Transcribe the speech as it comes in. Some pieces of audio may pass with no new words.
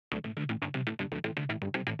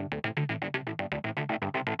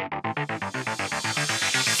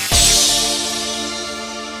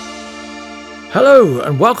Hello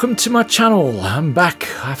and welcome to my channel. I'm back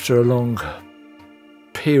after a long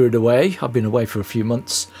period away. I've been away for a few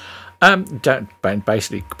months.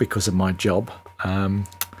 Basically because of my job. I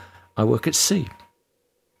work at sea.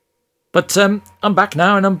 But I'm back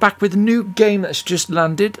now, and I'm back with a new game that's just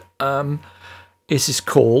landed. This is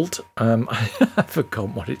called I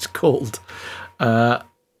forgot what it's called. Let's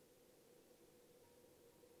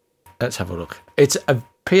have a look. It's a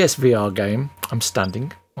PSVR game. I'm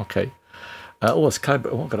standing. Okay. Oh, it's kind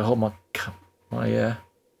of, I've got to hold my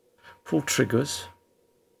full triggers.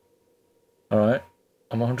 All right,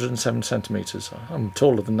 I'm 107 centimeters. I'm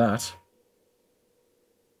taller than that.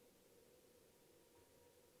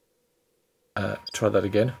 Try that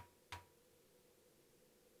again.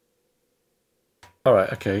 All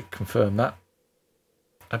right, okay, confirm that.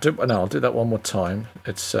 I'll do that one more time.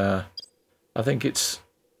 It's I think it's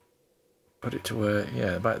put it to where,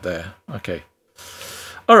 yeah, about there. Okay.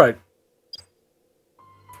 All right.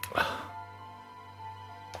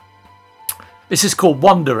 This is called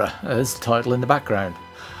Wanderer, as the title in the background.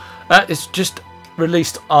 It's just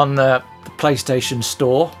released on the PlayStation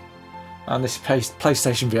Store, and this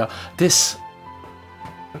PlayStation VR. This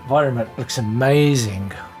environment looks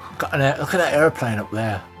amazing. Look at that airplane up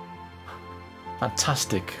there.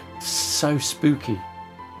 Fantastic. So spooky.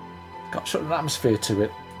 Got sort of an atmosphere to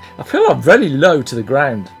it. I feel I'm very low to the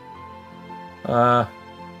ground.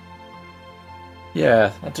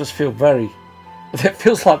 Yeah, I just feel very... It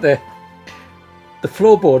feels like the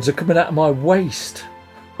floorboards are coming out of my waist.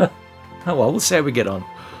 Oh well, we'll see how we get on.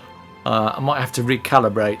 I might have to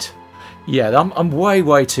recalibrate. Yeah, I'm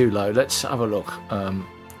way too low. Let's have a look.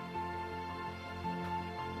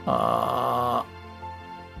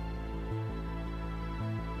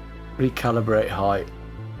 Recalibrate height.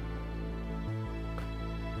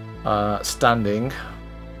 Standing.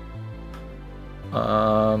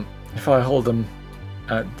 If I hold them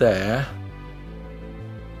out there.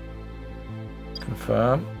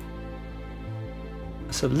 Confirm.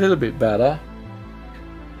 It's a little bit better.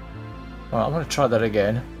 Right, I'm going to try that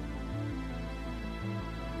again.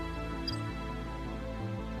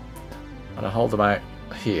 And I hold them out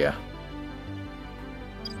here.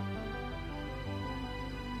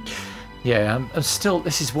 Yeah, I'm still.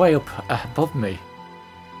 This is way up above me.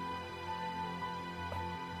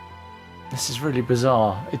 This is really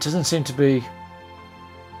bizarre. It doesn't seem to be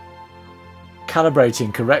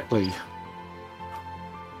calibrating correctly.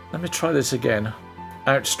 Let me try this again.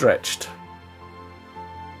 Outstretched.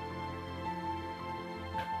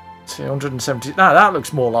 See, 170. Now that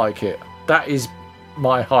looks more like it. That is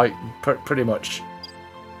my height, pretty much.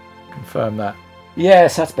 Confirm that.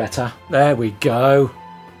 Yes, that's better. There we go.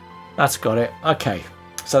 That's got it. Okay,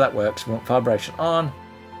 so that works. We want vibration on.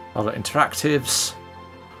 Other interactives.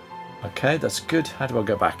 Okay, that's good. How do I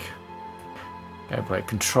go back? Gameplay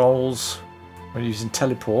controls. We're using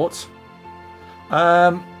teleport.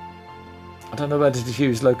 I don't know whether to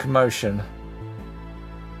use locomotion.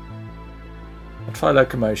 I'll try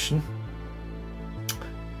locomotion.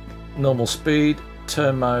 Normal speed,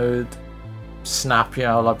 turn mode, snap.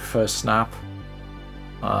 Yeah, I prefer snap.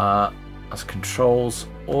 That's controls,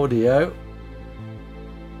 audio.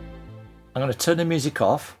 I'm going to turn the music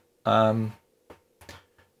off,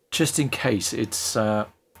 just in case it's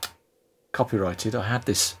copyrighted. I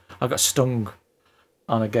got stung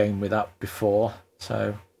on a game with that before,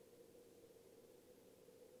 so.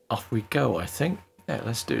 Off we go, I think. Yeah,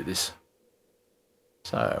 let's do this.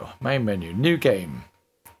 So, main menu, new game.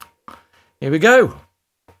 Here we go.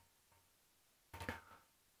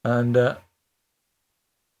 And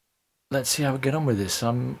let's see how we get on with this.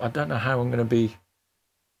 I don't know how I'm going to be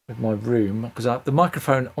with my room, because the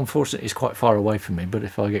microphone, unfortunately, is quite far away from me. But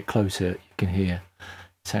if I get closer, you can hear.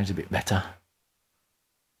 It sounds a bit better.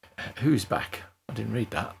 Who's back? I didn't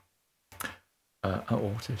read that.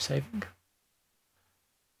 Auto saving.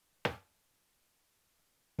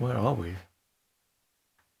 Where are we?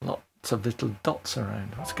 Lots of little dots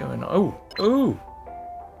around. What's going on? Oh!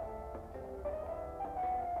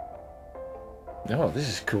 Oh, this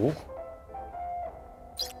is cool.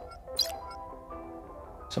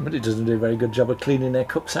 Somebody doesn't do a very good job of cleaning their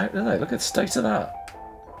cups out, do they? Look at the state of that.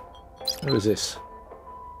 Who is this?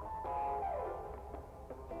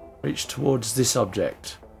 Reach towards this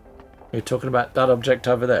object. You're talking about that object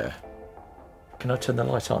over there. Can I turn the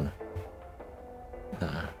light on? No.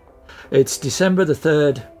 It's December the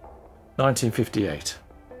 3rd, 1958.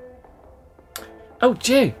 Oh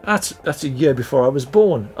gee, that's a year before I was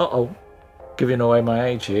born. Uh-oh. Giving away my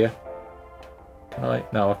age here. Can I?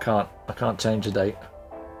 No, I can't. I can't change the date.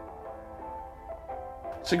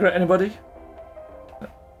 Cigarette, anybody?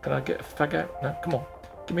 Can I get a fag out? No, come on.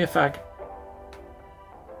 Give me a fag.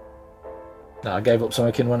 No, I gave up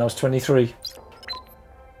smoking when I was 23.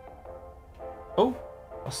 Oh,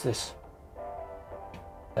 what's this?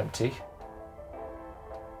 Empty.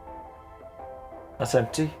 That's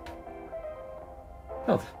empty.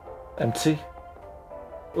 Oh, empty.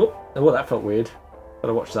 Oh, well, that felt weird.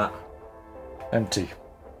 Gotta watch that. Empty.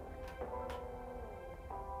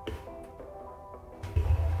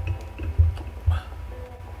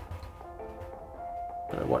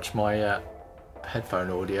 Gotta watch my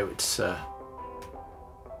headphone audio. It's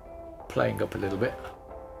playing up a little bit.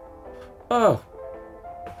 Oh.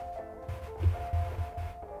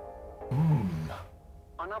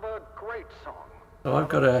 Another great song. So I've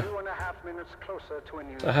got a. 2.5 minutes closer to a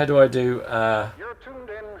new. So how do I do? You're tuned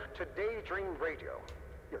in to Daydream Radio.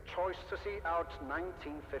 Your choice to see out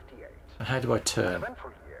 1958. How do I turn?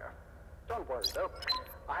 Eventful year. Don't worry though.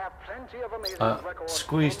 I have plenty of amazing records.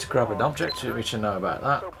 Squeeze to grab an object. We should know about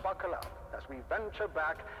that. So buckle up as we venture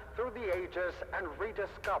back through the ages and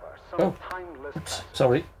rediscover some timeless. Oops,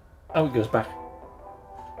 sorry. Oh, it goes back.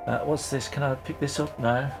 What's this? Can I pick this up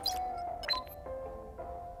now?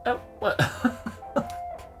 Oh, what?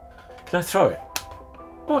 Can I throw it?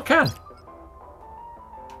 Oh, I can.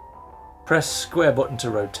 Press square button to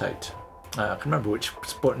rotate. I can remember which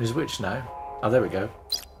button is which now. Oh, there we go.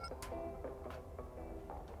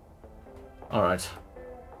 All right.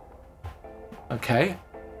 Okay.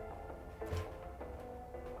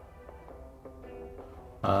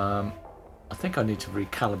 I think I need to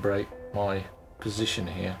recalibrate my position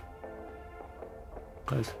here.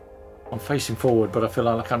 Close. I'm facing forward, but I feel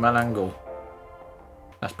like I'm at an angle.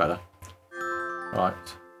 That's better. Right.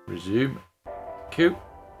 Resume. Q.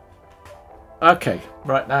 Okay.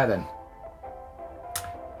 Right now then.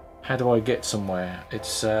 How do I get somewhere? It's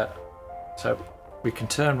so we can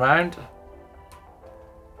turn round.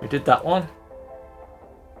 We did that one.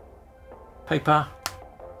 Paper.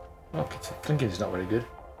 Okay, thinking is not very good.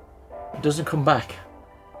 It doesn't come back.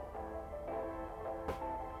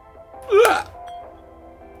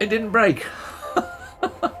 It didn't break.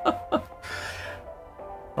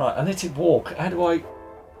 Right, I need to walk. How do I...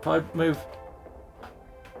 If I move...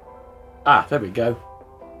 Ah, there we go.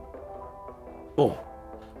 Oh,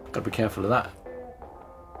 gotta be careful of that.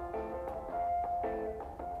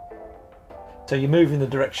 So you move in the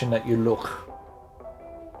direction that you look.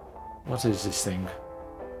 What is this thing?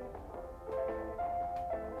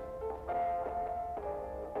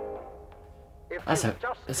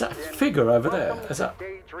 Is that a figure over there? Is that?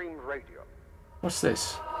 What's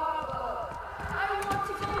this? I want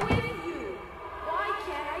to go with you. Why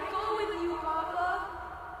can't I go with you, Papa?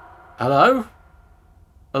 Hello?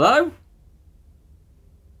 Hello?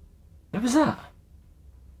 What was that?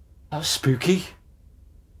 That was spooky.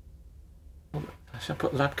 Should I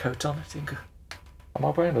put a lab coat on? I think. Am I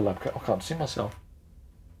wearing a lab coat? I can't see myself.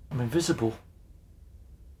 I'm invisible.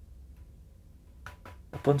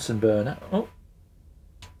 A Bunsen burner. Oh.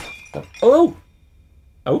 Oh!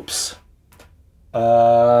 Oops.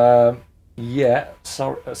 Yeah.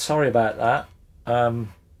 Sorry about that.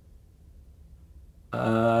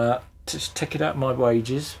 Just take it out of my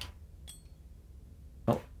wages.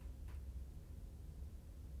 Oh.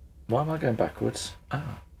 Why am I going backwards?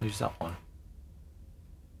 Ah, use that one.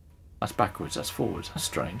 That's backwards. That's forwards. That's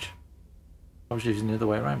strange. I was using the other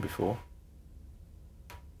way around before.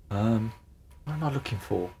 What am I looking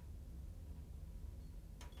for?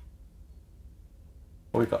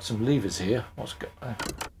 Oh, we've got some levers here. What's going on?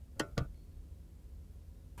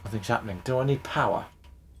 Nothing's happening. Do I need power?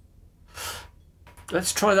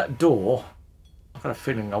 Let's try that door. I've got a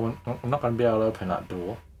feeling I'm not going to be able to open that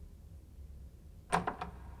door.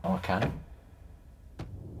 Oh, I can.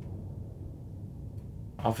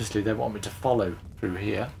 Obviously, they want me to follow through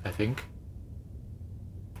here, I think.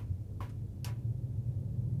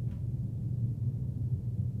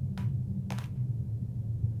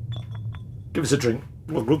 Give us a drink.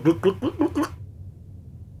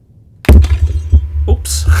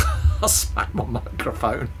 Oops. I smacked my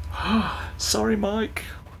microphone. Sorry, Mike.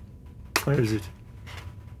 Where is it?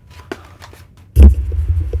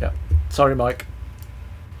 Yeah. Sorry, Mike.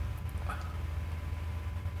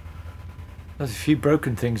 There's a few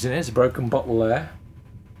broken things in here. There's a broken bottle there.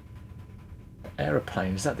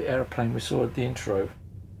 Aeroplane. Is that the aeroplane we saw at the intro?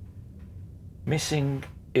 Missing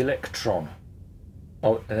electron.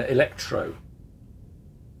 Oh, electro.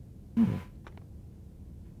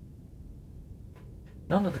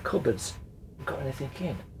 None of the cupboards have got anything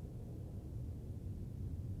in.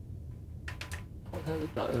 Oh, they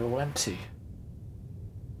look like they're all empty.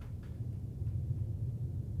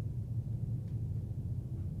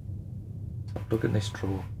 Look at this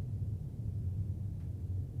drawer.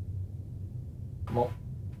 Come on.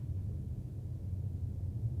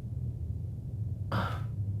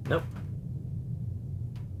 Nope.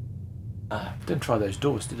 Didn't try those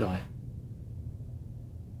doors, did I?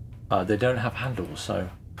 They don't have handles, so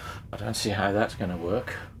I don't see how that's going to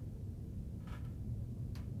work.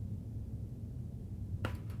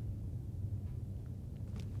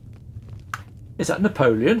 Is that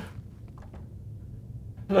Napoleon?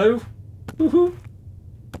 Hello? Woohoo!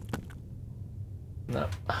 No.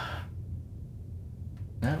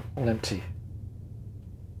 No, all empty.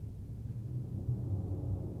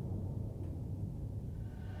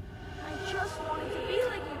 I just wanted to be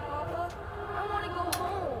like you, Papa. I want to go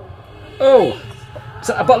home. Oh! Is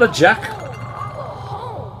that a bottle of Jack?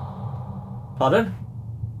 Home. Pardon?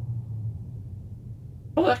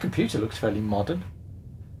 Oh, that computer looks fairly modern.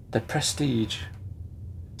 The Prestige.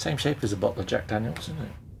 Same shape as a bottle of Jack Daniels, isn't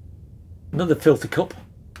it? Another filthy cup.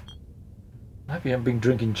 I hope you haven't been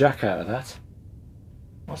drinking Jack out of that.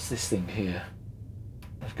 What's this thing here?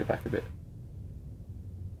 Let's go back a bit.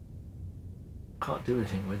 Can't do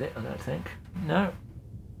anything with it, I don't think. No.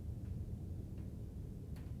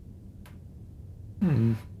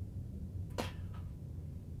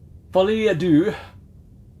 Folie à deux.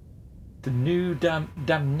 The new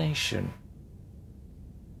damnation.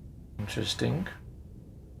 Interesting.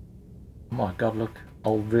 Oh my God, look.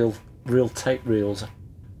 Old real tape reels.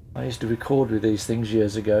 I used to record with these things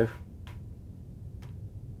years ago.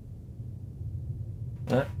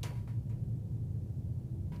 Got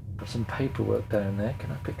some paperwork down there.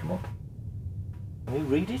 Can I pick them up? Can we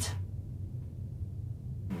read it?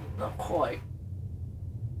 Not quite.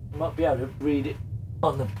 Might be able to read it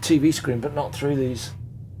on the TV screen, but not through these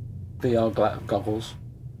VR goggles.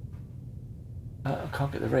 I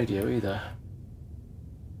can't get the radio either.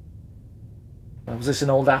 Was this an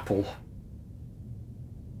old Apple?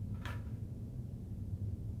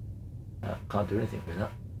 Can't do anything with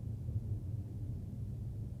that.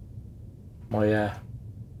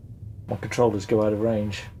 My controllers go out of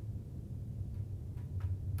range.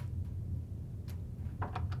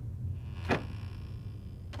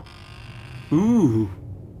 Ooh,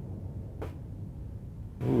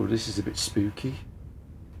 this is a bit spooky.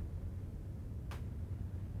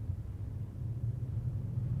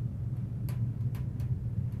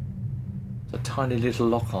 It's a tiny little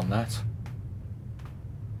lock on that.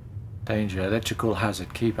 Danger, electrical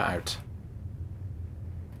hazard, keep out.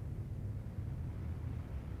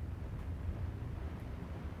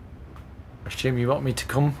 I assume you want me to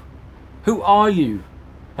come? Who are you?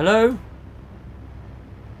 Hello?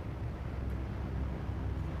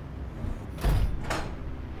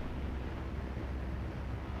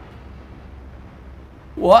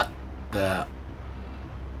 What the?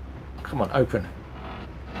 Come on, open.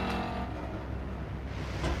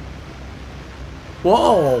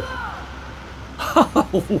 Whoa!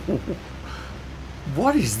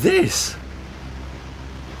 What is this?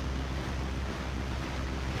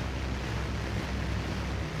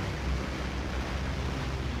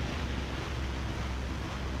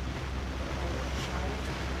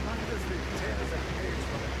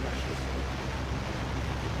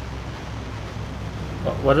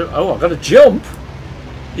 What? Oh, I've got to jump?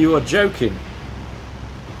 You are joking.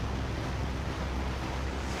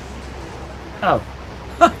 Oh.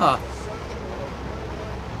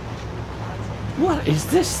 What is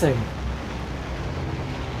this thing?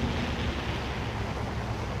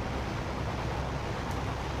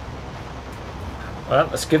 Well,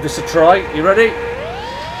 let's give this a try. You ready?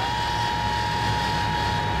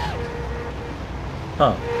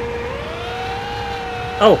 Huh.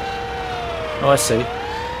 Oh. Oh, I see.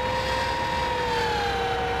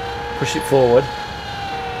 Push it forward.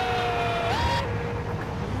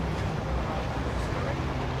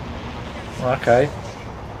 Okay.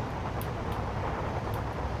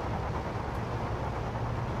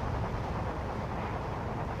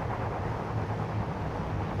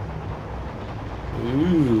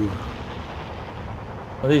 Ooh.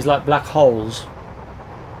 Are these like black holes?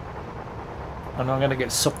 And I'm going to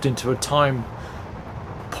get sucked into a time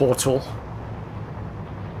portal.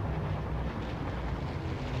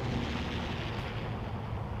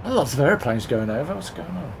 Lots of airplanes going over. What's going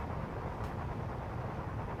on?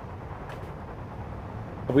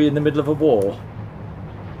 Are we in the middle of a war?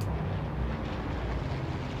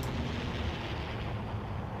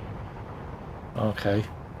 Okay.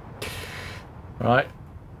 Right.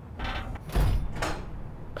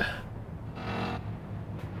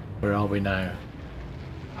 Where are we now?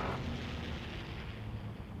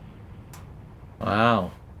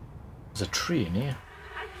 Wow. There's a tree in here.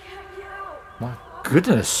 I can't get out. My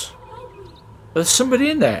goodness. There's somebody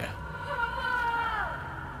in there.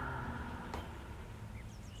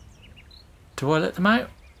 Do I let them out?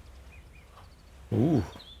 Ooh.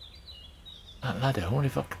 That ladder. I wonder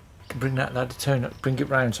if I can bring that ladder, bring it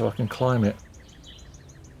round so I can climb it.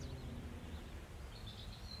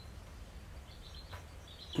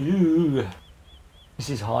 Ooh, this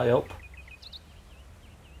is high up.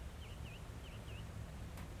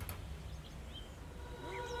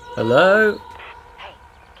 Hello? Hey,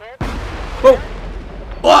 kid? Whoa!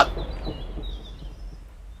 What?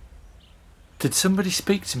 Did somebody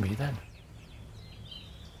speak to me then?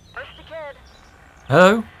 Thirsty kid?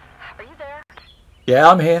 Hello? Are you there? Yeah,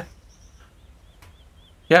 I'm here.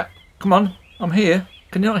 Yeah, come on. I'm here.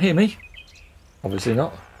 Can you not hear me? Obviously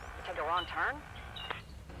not. You take a wrong turn?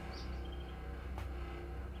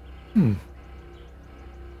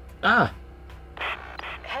 Ah,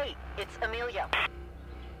 Hey, it's Amelia.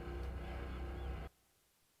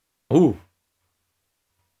 ooh.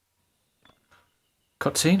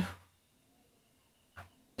 Cutscene?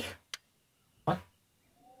 What?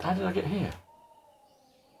 How did I get here?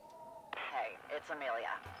 Hey, it's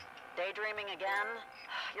Amelia. Daydreaming again?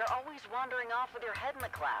 You're always wandering off with your head in the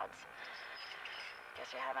clouds.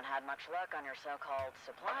 Guess you haven't had much luck on your so-called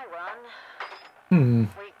supply run.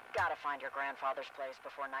 We gotta find your grandfather's place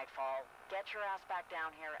before nightfall. Get your ass back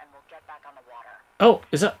down here and we'll get back on the water. Oh,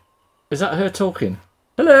 is that her talking?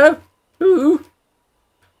 Hello? Ooh.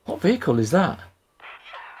 What vehicle is that?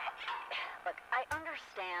 Look, I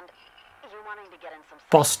understand you wanting to get in some...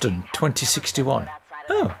 Boston, 2061.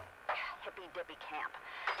 Oh. Hippy-dippy camp.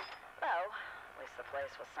 Though, at least the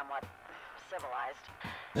place was somewhat civilized.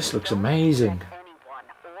 This looks Don't amazing. expect anyone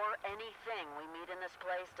or anything we meet in this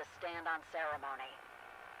place to stand on ceremony.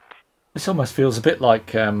 This almost feels a bit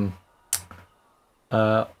like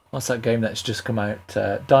what's that game that's just come out?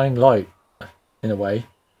 Dying Light, in a way.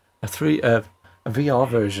 A VR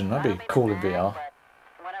version. That'd be cool in VR. But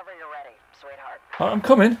whenever you're ready, sweetheart. Alright, I'm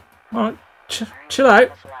coming. Alright, chill out.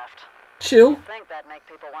 What's left? Chill. You'd think that'd make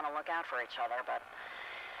people want to look out for each other, but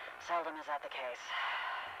seldom is that the case.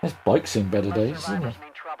 There's bikes in better Most days, isn't survivors there?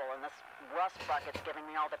 mean trouble, and this rust bucket's giving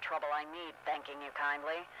me all the trouble I need, thanking you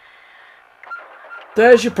kindly.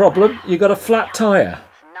 There's your problem. You got a flat tyre.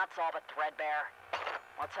 This nut's all but threadbare.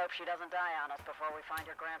 Let's hope she doesn't die on us before we find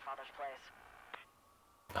your grandfather's place.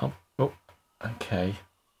 Oh, okay.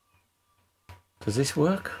 Does this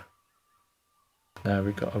work? No,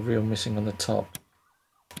 we've got a reel missing on the top.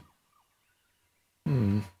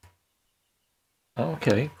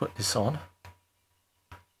 Okay, put this on.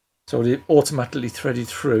 So it automatically threaded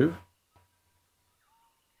through.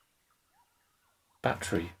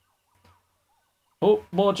 Battery. Oh,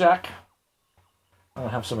 more jack. I'll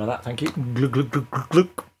have some of that, thank you. Glug, glug, glug, glug,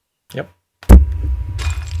 glug. Yep.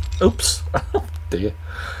 Oops. Oh, dear.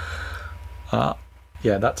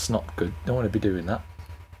 Yeah, that's not good. Don't want to be doing that.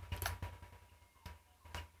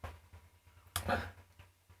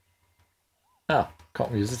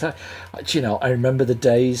 Can't use the telephone. Actually, you know, I remember the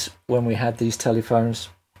days when we had these telephones.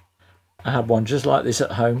 I had one just like this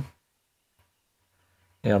at home.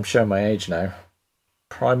 Yeah, I'm showing my age now.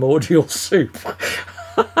 Primordial soup.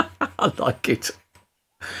 I like it.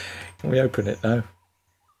 Can we open it now?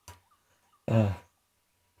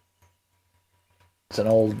 It's an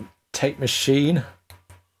old tape machine.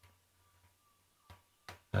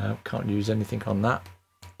 Can't use anything on that.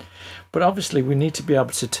 But obviously we need to be able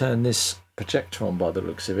to turn this projector on by the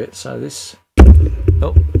looks of it. So this...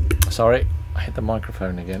 Oh, sorry. I hit the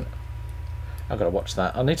microphone again. I've got to watch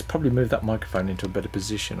that. I need to probably move that microphone into a better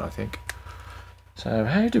position, I think. So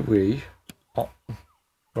how do we... Oh,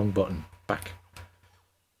 wrong button. Back.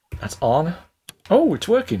 That's on. Oh, it's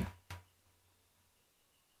working.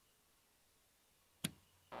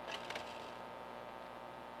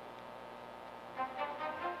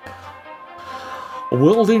 A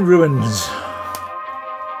world in ruins.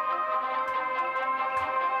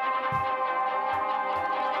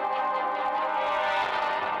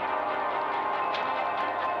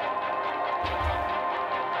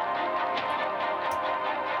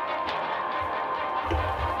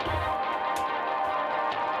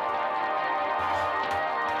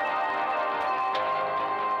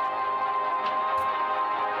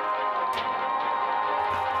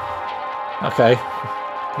 Okay,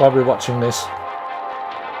 while we're watching this,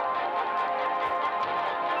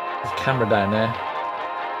 there's a camera down there.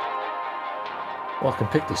 Well, I can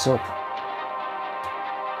pick this up.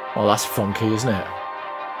 Oh, that's funky, isn't it?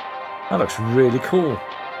 That looks really cool.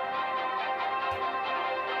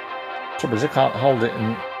 Trouble is, I can't hold it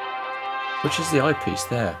in... Which is the eyepiece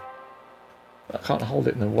there? I can't hold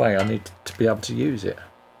it in the way. I need to be able to use it.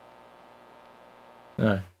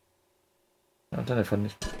 No. I don't know if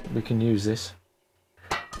we can use this.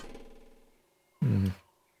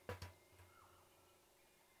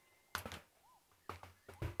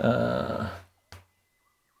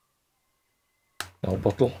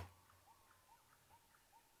 bottle.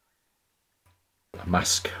 A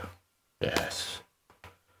mask. Yes.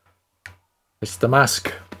 It's the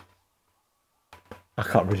mask. I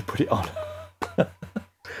can't really put it on.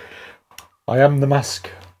 I am the mask.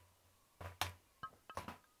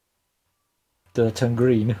 Did I turn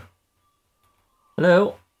green?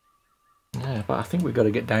 Hello? Yeah, but I think we've got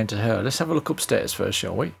to get down to her. Let's have a look upstairs first,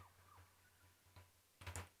 shall we?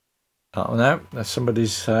 Oh no, there's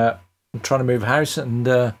somebody's trying to move house and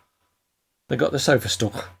they got the sofa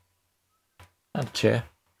stuck. And a chair.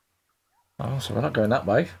 Oh, so we're not going that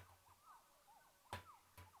way.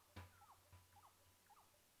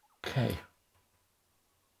 Okay.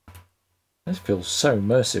 This feels so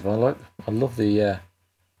immersive. I love the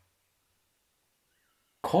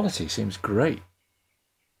quality. Seems great.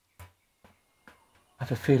 I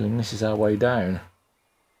have a feeling this is our way down.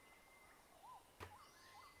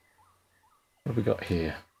 What have we got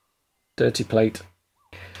here? Dirty plate.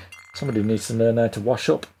 Somebody needs to learn how to wash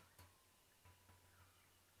up.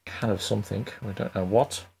 Can of something. We don't know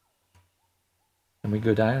what. Can we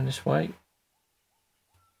go down this way?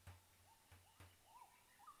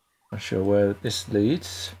 Not sure where this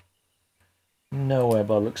leads. Nowhere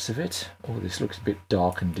by the looks of it. Oh, this looks a bit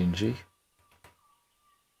dark and dingy.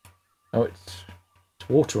 Oh, it's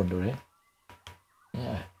water under here.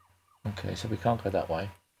 Yeah. Okay, so we can't go that way.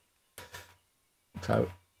 So,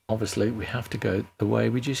 obviously, we have to go the way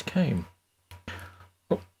we just came.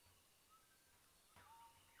 Oh.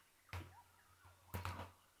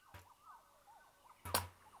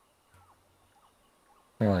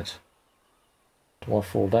 Right. Do I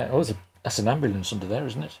fall down? Oh, that's an ambulance under there,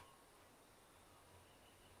 isn't it?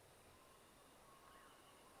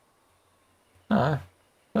 Ah,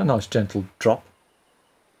 a nice gentle drop.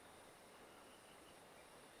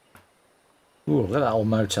 Ooh, look at that old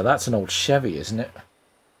motor. That's an old Chevy, isn't it?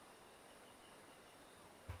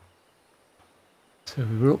 So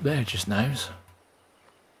we were up there just now.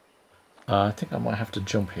 I think I might have to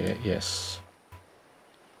jump here. Yes.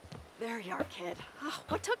 There you are, kid. Oh,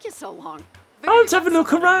 what took you so long? Let's have a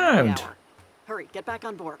look around. Hurry, get back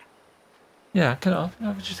on board. Yeah, can I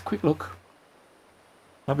have just a quick look?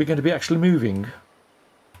 Are we going to be actually moving?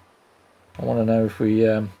 I want to know if we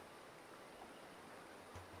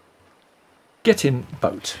get in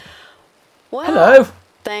boat. Well, hello.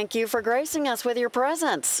 Thank you for gracing us with your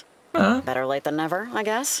presence. Better late than never, I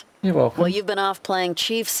guess. You're welcome. Well, you've been off playing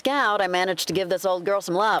Chief Scout. I managed to give this old girl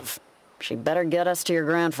some love. She better get us to your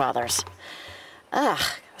grandfather's. Ugh,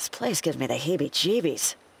 this place gives me the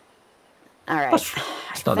heebie-jeebies. All right.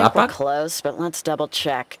 It's not I that think we're bad. close, but let's double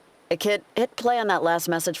check. Hey, kid, hit play on that last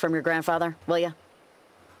message from your grandfather, will you?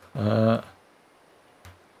 Where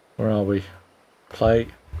are we? Play.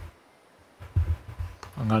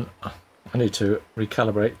 Hang on. I need to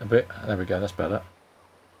recalibrate a bit. There we go. That's better.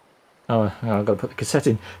 Oh, I've got to put the cassette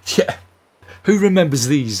in. Yeah. Who remembers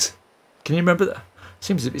these? Can you remember that?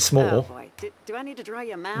 Seems a bit small. Oh, boy. Do I need to draw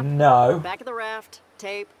you a map? No. Back of the raft,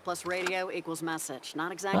 tape plus radio equals message.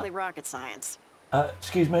 Not exactly rocket science.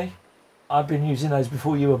 Excuse me. I've been using those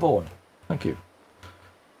before you were born. Thank you.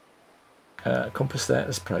 Compass there.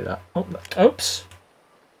 Let's play that. Oh, oops.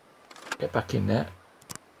 Get back in there.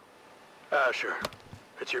 Asher,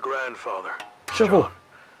 it's your grandfather. Shovel. John.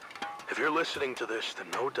 If you're listening to this, then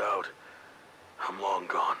no doubt I'm long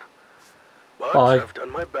gone. But Bye. I've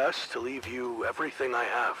done my best to leave you everything I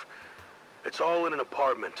have. It's all in an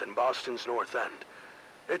apartment in Boston's North End.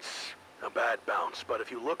 It's a bad bounce, but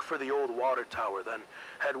if you look for the old water tower, then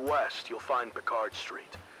head west, you'll find Picard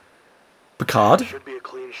Street. Picard? Should be a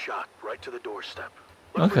clean shot, right to the doorstep.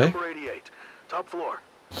 Look Okay. for number 88, top floor.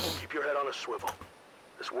 Keep your head on a swivel.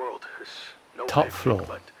 This world is no Top big, floor.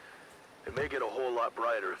 but it may get a whole lot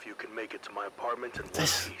brighter if you can make it to my apartment in one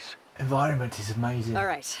This piece. environment is amazing. All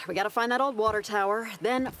right, we gotta find that old water tower,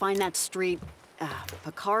 then find that street.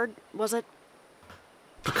 Picard, was it?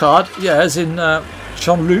 Picard? Yeah, as in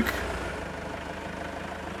Jean-Luc.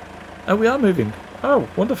 Oh, we are moving. Oh,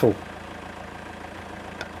 wonderful.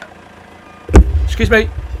 Excuse me.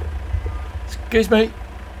 Excuse me.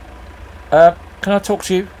 Can I talk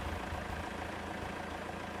to you?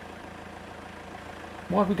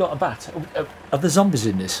 Why have we got a bat? Are there zombies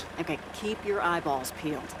in this? Okay, keep your eyeballs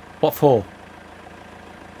peeled. What for?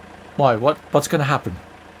 Why? What's going to happen?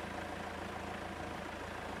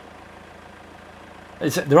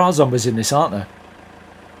 There are zombies in this, aren't there?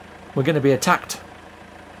 We're going to be attacked.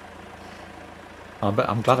 I'm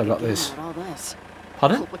glad I got this. All this.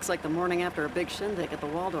 Pardon? Looks like the morning after a big shindig at the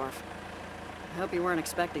Waldorf. I hope you weren't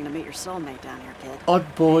expecting to meet your soulmate down here, kid.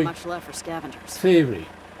 Odd boy Much left for scavengers. theory.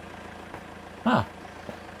 Ah.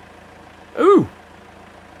 Ooh.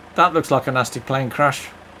 That looks like a nasty plane crash.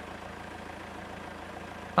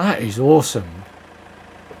 That is awesome.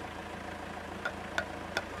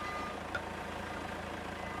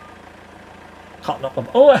 Can't knock them.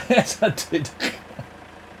 Oh, yes, I did.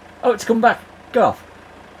 Oh, it's come back. Go off.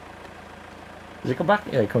 Does it come back?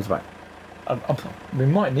 Yeah, it comes back. We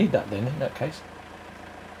might need that then, in that case.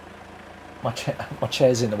 My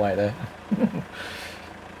chair's in the way there.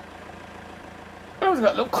 Oh, we've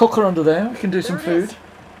got a little cooker under there. We can do some There it food. is.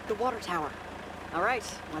 The water tower. All right,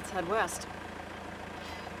 let's head west.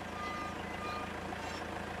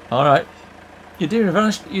 All right. You're doing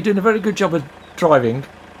a very good job of driving.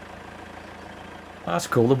 That's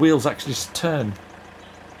cool. The wheels actually turn.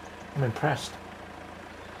 I'm impressed.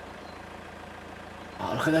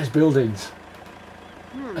 Oh, look at those buildings.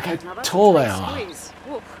 Look how Now that's a tall they tight are. squeeze.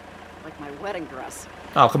 Woo, like my wedding dress.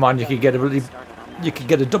 Oh, come on! You could get a really, Started on that. you could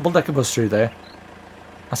get a double-decker bus through there.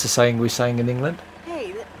 That's a saying we're saying in England.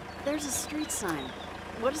 Hey, there's a street sign.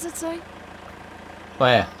 What does it say?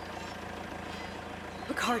 Where?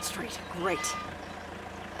 Picard Street. Great.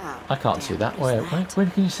 Oh, I can't damn, see that. what is Where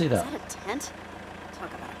can you see Is that? that a tent? Talk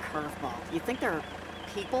about a curveball. You think there are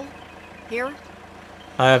people here?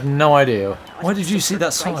 I have no idea. No, Why it's did you just see that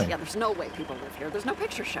right. sign? Yeah, there's no way people live here. There's no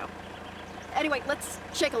picture show. Anyway, let's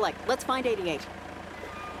shake a leg. Let's find 88.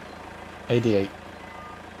 88.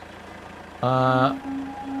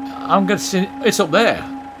 I'm going to see. It's up there.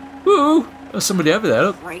 Woo! There's somebody over there.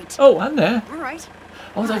 Look. Great. Oh, and there. All right.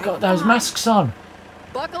 Oh, they've got those masks on.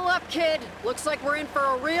 Buckle up, kid. Looks like we're in for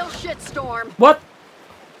a real shitstorm. What?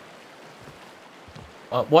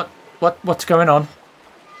 What's going on?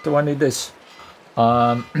 Do I need this?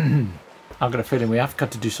 I've got a feeling we have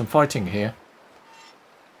got to do some fighting here.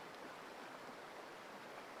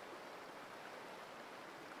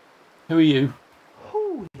 Who are you?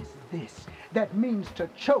 Who is this that means to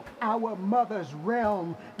choke our mother's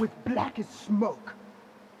realm with blackest smoke?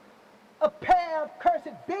 A pair of cursed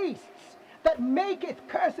beasts that maketh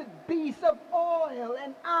cursed beasts of oil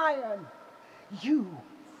and iron. You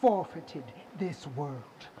forfeited this world.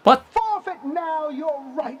 What? Forfeit now your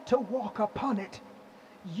right to walk upon it.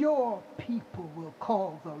 Your people will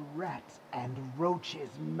call the rats and roaches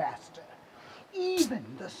master. Even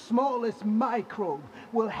the smallest microbe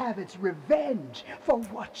will have its revenge for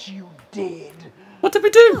what you did. What did we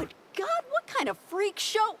do? Good God, what kind of freak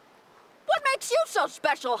show? What makes you so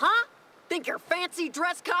special, huh? Think your fancy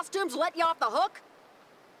dress costumes let you off the hook?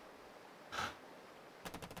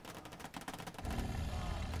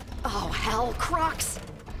 Oh, hell, Crocs.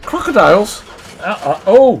 Crocodiles?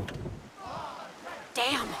 Oh!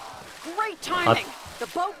 Damn. Great timing. The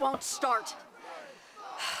boat won't start.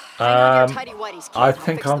 Hang on your tighty-whities, kid. I I'll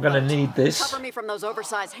think fix I'm the going to boat. need this. Cover me from those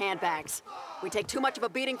oversized handbags. We take too much of a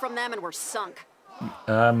beating from them and we're sunk.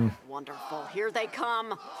 Wonderful. Here they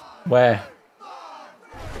come. Where?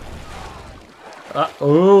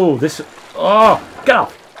 Oh, this... Oh, get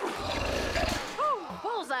off! Woo,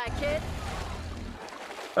 bullseye, kid.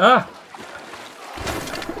 Ah!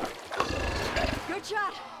 Good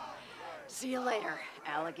shot. See you later,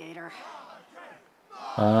 alligator.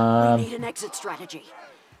 Um, We need an exit strategy.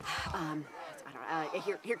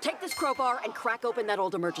 Here, take this crowbar and crack open that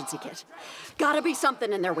old emergency kit. Gotta be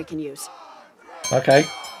something in there we can use. Okay.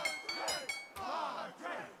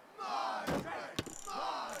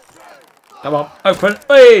 Come on, open.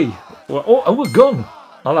 Hey! Oh, a gun.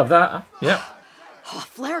 I'll have that. Yeah. Oh, a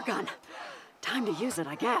flare gun. Time to use it,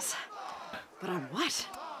 I guess. But on what?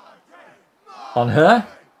 On her?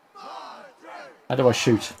 How do I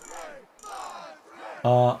shoot?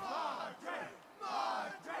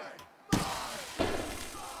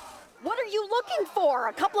 What are you looking for?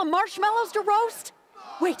 A couple of marshmallows to roast?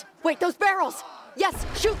 Wait, those barrels. Yes,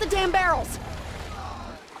 shoot the damn barrels.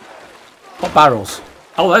 What barrels?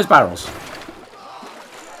 Oh, those barrels.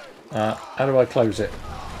 How do I close it?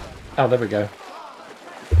 Oh, there we go.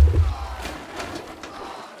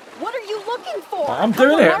 What are you looking for? I'm A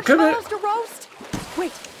couple doing of it. Come here. marshmallows to roast?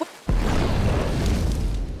 Wait,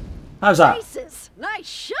 How's that? faces. Nice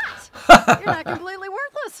shot. You're not completely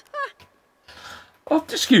worthless. Huh. Oh,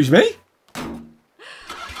 excuse me.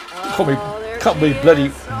 Call me, Oh, there call she me bloody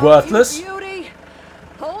is. Oh, worthless. you beauty.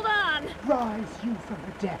 Hold on. Rise you from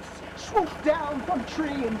the depths, swoop down from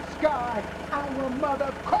tree and sky. Our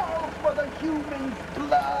mother calls for the human's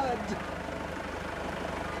blood.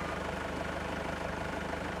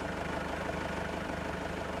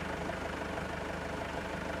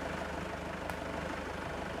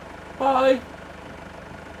 Bye.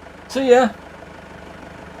 See ya.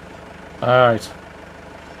 Alright.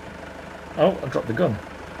 Oh, I dropped the gun.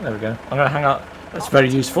 There we go. I'm going to hang out. That's very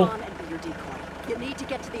useful. I'll take you on and be your decoy. You need to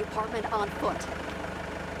get to the apartment on foot.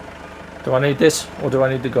 Do I need this, or do I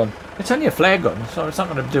need the gun? It's only a flare gun, so it's not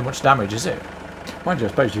going to do much damage, is it? Mind you, I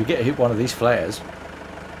suppose if you get hit one of these flares,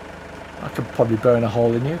 I could probably burn a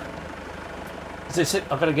hole in you. Is this it?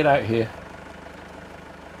 I've got to get out here.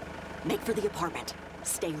 Make for the apartment.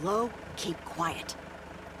 Stay low, keep quiet.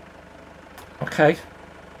 Okay.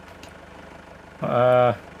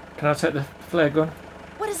 Can I take the flare gun?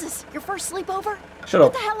 What is this? Your first sleepover? Shut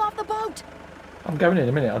up. Get the hell off the boat! I'm going in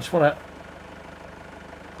a minute. I just want to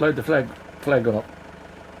load the flare gun up.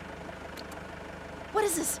 What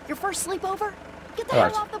is this? Your first sleepover? Get the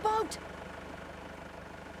Right. hell off the boat!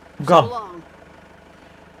 I'm So gone. long.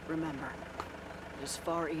 Remember, it is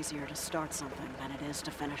far easier to start something than it is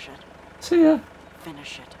to finish it. See ya.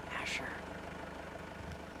 Finish it, Asher.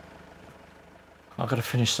 I've got to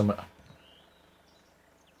finish something.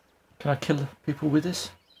 Can I kill people with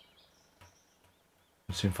this?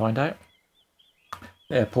 We'll soon find out.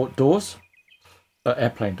 Airport doors.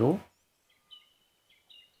 Airplane door.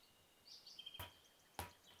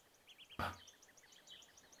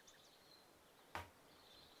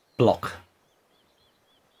 Block.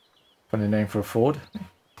 Funny name for a Ford.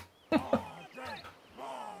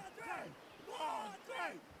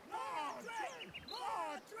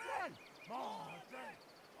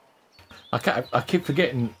 I keep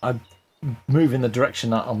forgetting I move in the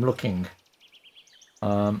direction that I'm looking.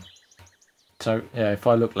 So yeah, if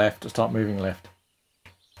I look left, I start moving left.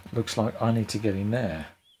 Looks like I need to get in there.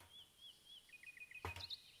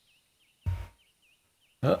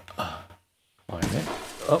 Wait a minute.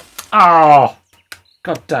 Oh, oh!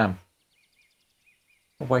 God damn!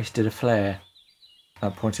 I wasted a flare.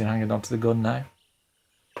 No point in hanging onto the gun now.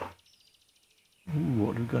 Ooh,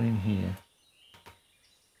 what have we got in here?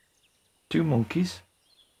 2 monkeys.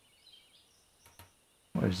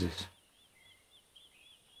 What is this?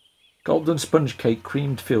 Golden sponge cake,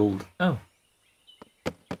 creamed filled. Oh.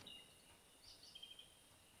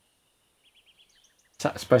 Is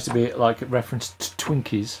that supposed to be like a reference to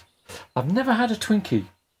Twinkies? I've never had a Twinkie.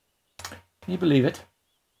 Can you believe it?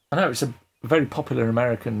 I know it's a very popular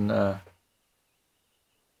American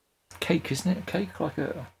cake, isn't it? A cake, like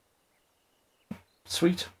a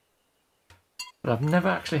sweet. But I've never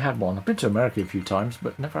actually had one. I've been to America a few times,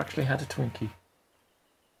 but never actually had a Twinkie.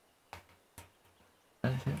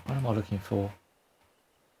 Anything? What am I looking for?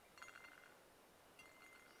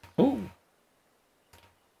 Ooh.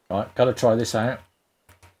 Right, gotta try this out.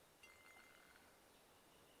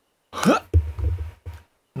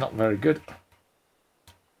 Not very good.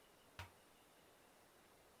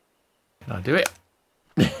 Can I do it?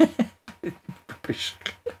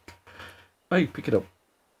 Hey, pick it up.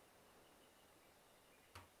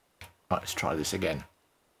 Right, let's try this again.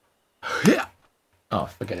 Oh,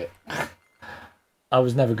 forget it. I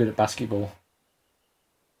was never good at basketball.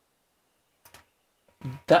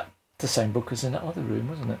 That's the same book as in that other room,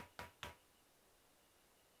 wasn't it?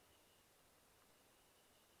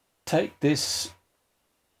 Take this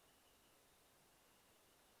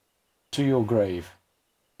to your grave.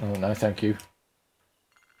 Oh no, thank you.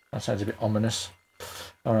 That sounds a bit ominous.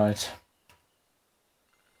 Alright.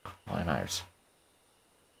 I'm out.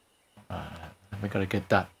 We've got to get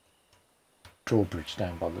that drawbridge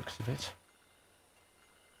down by the looks of it.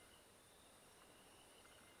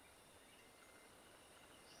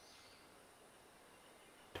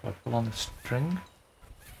 Do I pull on the string?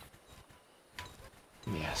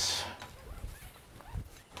 Yes.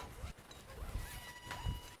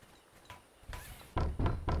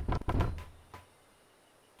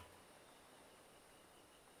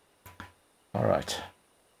 All right.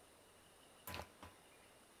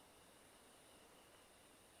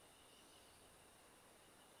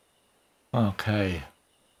 Okay.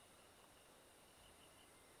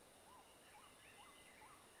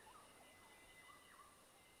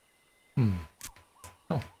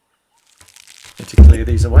 Oh. Need to clear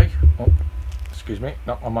these away. Oh, excuse me,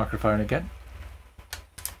 not my microphone again.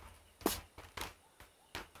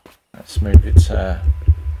 Let's move it a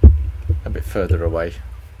bit further away.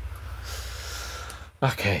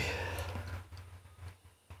 Okay.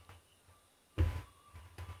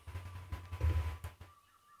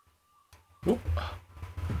 Oop.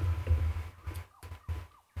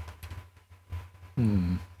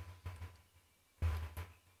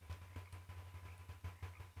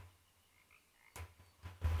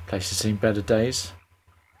 Place has seen better days.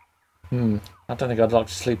 I don't think I'd like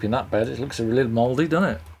to sleep in that bed. It looks a little mouldy, doesn't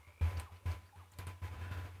it?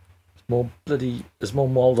 There's more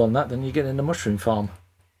mould on that than you get in the mushroom farm.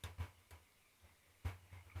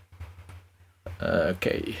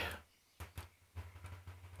 Okay.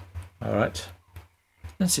 Alright.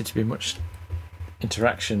 Doesn't seem to be much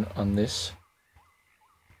interaction on this.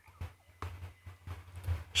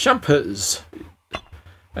 Champers.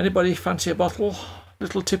 Anybody fancy a bottle?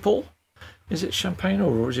 Little tipple? Is it champagne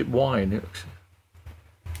or is it wine? It looks...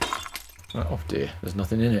 Oh dear, there's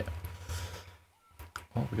nothing in it.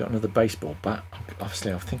 Oh, we got another baseball bat.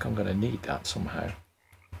 Obviously, I think I'm going to need that somehow.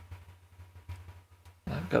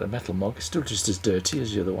 I've got a metal mug. It's still just as dirty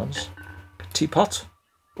as the other ones. Teapot,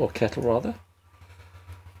 or kettle rather.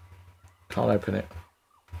 Can't open it.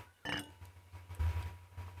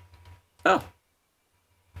 Oh.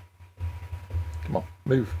 Come on,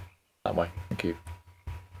 move. That way. Thank you.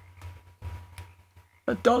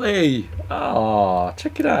 A dolly! Ah,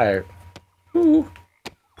 check it out. Ooh.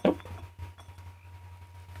 Oh.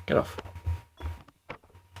 Get off.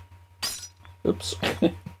 Oops.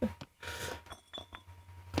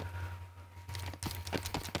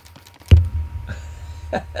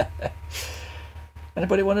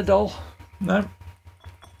 Anybody want a doll? No?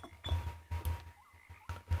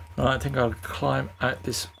 Right, I think I'll climb out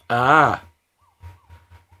this... Ah!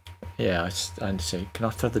 Yeah, I see. Can I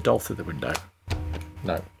throw the doll through the window?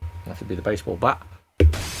 No. It'll have to be the baseball bat.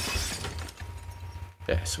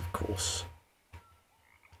 Yes, of course.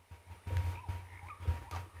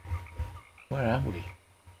 Where are we?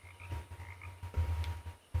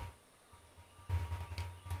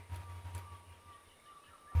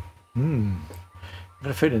 I've got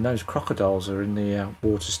a feeling those crocodiles are in the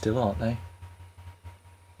water still, aren't they?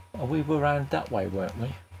 Oh, we were around that way, weren't we?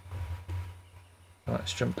 Right,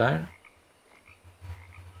 let's jump down.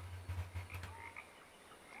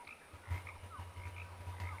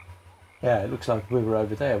 Yeah, it looks like we were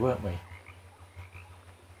over there, weren't we?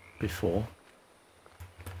 Before.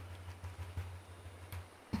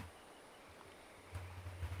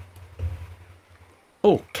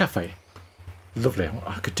 Oh, cafe. Lovely.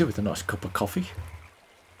 I could do with a nice cup of coffee.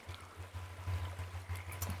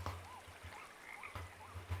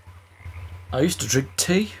 I used to drink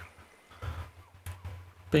tea.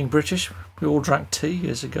 Being British, we all drank tea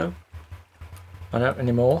years ago. I don't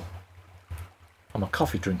anymore. I'm a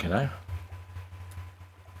coffee drinker now.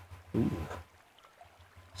 Ooh.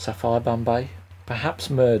 Sapphire Bombay. Perhaps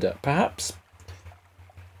murder. Perhaps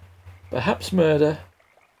murder.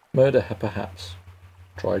 Murder, perhaps.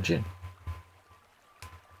 Try gin.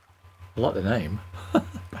 I like the name.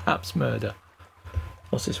 Perhaps murder.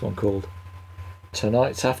 What's this one called?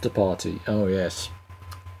 Tonight's after party. Oh yes.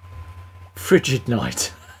 Frigid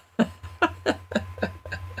night.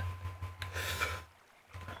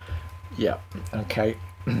 Yeah. Okay.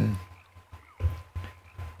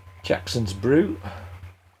 Jackson's Brew.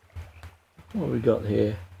 What have we got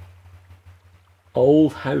here?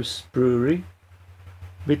 Old House Brewery.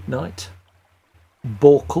 Midnight.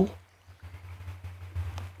 Borkle.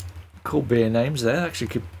 Cool beer names there. Actually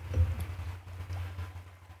could...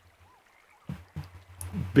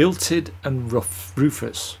 Bilted and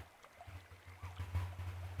Rufus.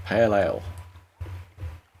 Pale Ale.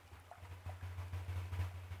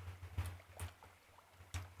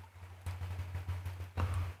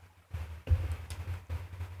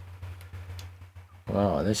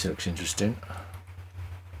 Wow, this looks interesting.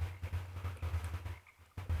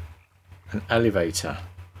 An elevator.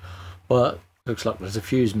 Well, looks like there's a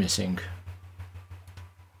fuse missing.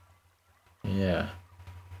 Yeah.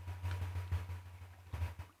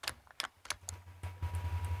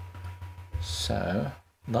 So,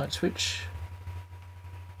 light switch.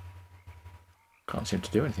 Can't seem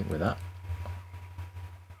to do anything with that.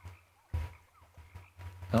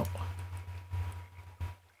 Oh.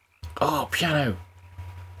 Oh, piano.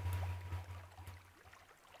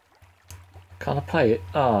 Can't I play it?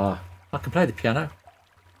 Ah, I can play the piano.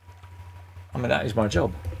 I mean, that is my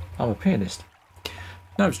job. I'm a pianist.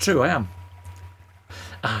 No, it's true, I am.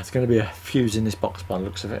 Ah, it's going to be a fuse in this box by the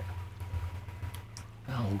looks of it.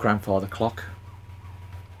 Oh, grandfather clock.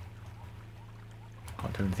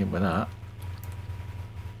 Can't do anything with that.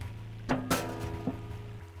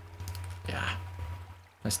 Yeah.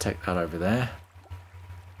 Let's take that over there.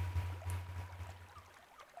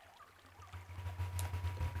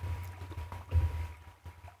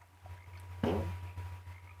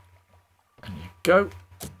 And you go.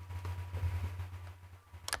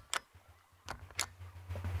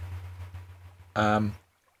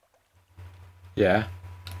 Yeah.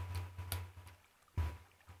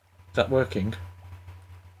 Is that working?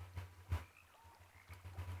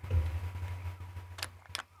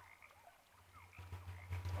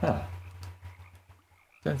 Huh.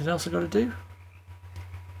 Is there anything else I've got to do?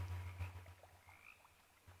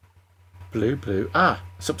 Blue, blue. Ah,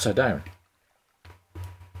 it's upside down.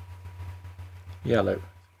 Yellow.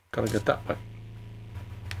 Gotta go that way.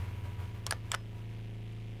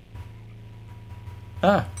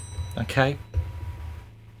 Ah, okay.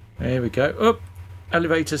 There we go. Up.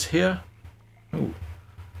 Elevators here. Ooh.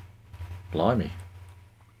 Blimey.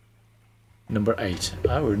 Number 8.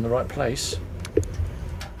 Oh, we're in the right place.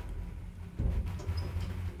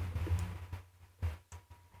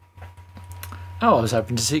 Oh, I was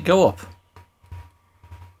hoping to see it go up.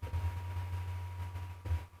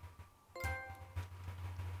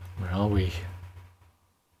 Where are we?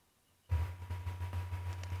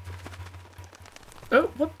 Oh,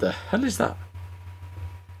 what the hell is that?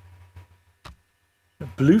 A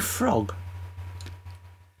blue frog.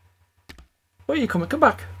 Where are you coming? Come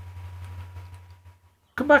back.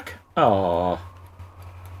 Come back. Oh,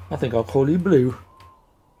 I think I'll call you Blue.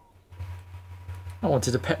 I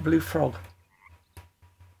wanted a pet blue frog.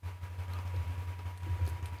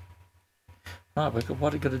 Right,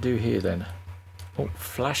 what are we going to do here then? Oh,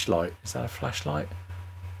 flashlight. Is that a flashlight?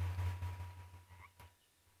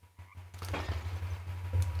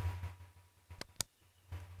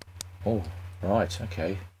 Oh, right,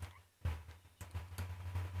 okay.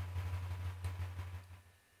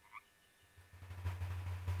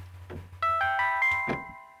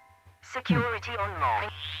 Security online.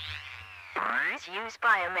 Use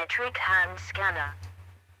biometric hand scanner.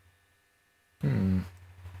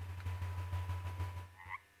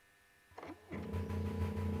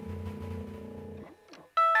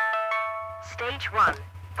 Stage 1.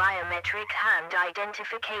 Biometric hand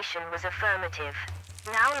identification was affirmative.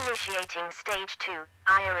 Now initiating Stage 2.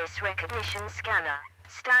 Iris recognition scanner.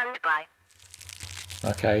 Stand by.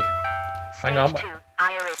 Okay. Hang on. Stage 2.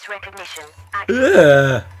 Iris recognition. Active.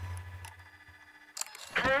 Ugh.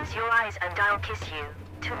 Close your eyes and I'll kiss you.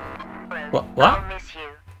 Tomorrow, What? I'll miss you.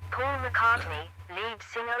 Paul McCartney, lead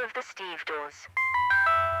singer of the Steve Doors.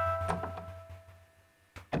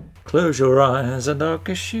 Close your eyes and I'll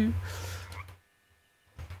kiss you.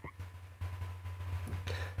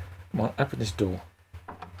 Come on, open this door.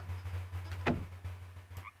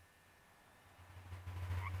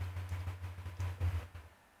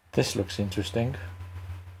 This looks interesting.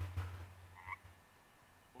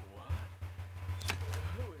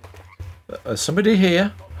 Somebody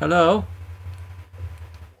here? Hello?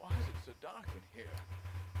 Why is it so dark in here?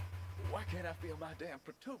 Why can't I feel my damn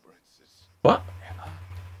protuberances? What?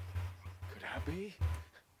 Could I be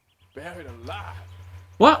buried alive?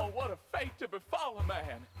 What? Oh, what a fate to befall a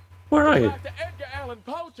man! Where are you? Like the Edgar Allan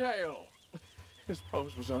Poe tale. His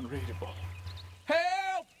prose was unreadable.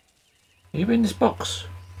 Help! Are you in this box?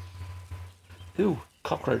 Ooh,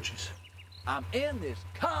 cockroaches. I'm in this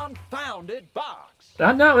confounded box.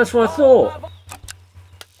 I know, that's what I thought.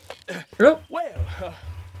 Look. Well,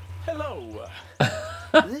 hello.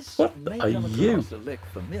 This What may are come you? across a lick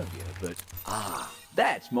familiar, but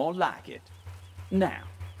that's more like it. Now,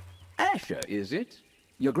 Asher, is it?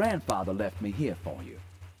 Your grandfather left me here for you,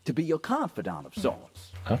 to be your confidant of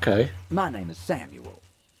sorts. Okay. My name is Samuel.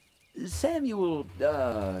 Samuel,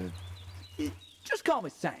 just call me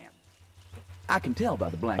Sam. I can tell by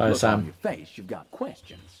the blank Hi, look Sam. on your face you've got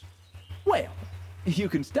questions. Well, you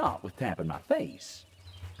can start with tapping my face.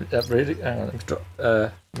 Really? Hang on,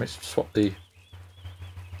 let me swap the...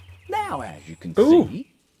 Now, as you can Ooh.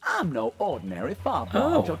 see, I'm no ordinary fob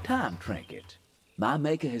Oh. or time trinket. My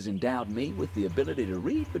maker has endowed me with the ability to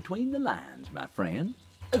read between the lines, my friend.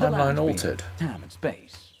 The Timeline lines being altered. Time and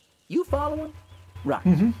space. You following? Right.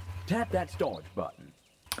 Mm-hmm. Tap that storage button.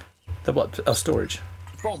 The what? Oh, storage.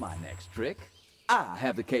 For my next trick, I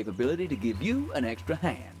have the capability to give you an extra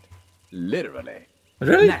hand. Literally.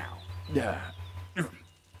 Really? Now,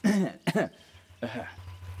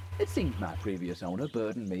 it seems my previous owner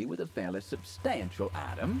burdened me with a fairly substantial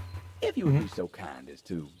item. If you would be so kind as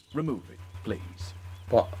to remove it, please.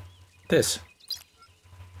 What? This.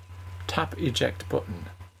 Tap eject button.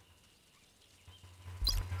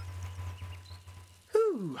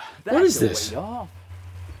 Whew, What that's is a this? way off.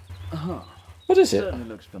 What is it? Certainly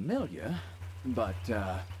looks familiar, but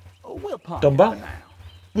we'll park Dumbbell? it for now.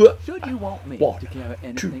 What? Should you want me One, to carry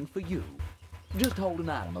anything for you, just hold an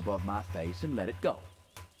item above my face and let it go.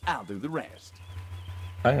 I'll do the rest.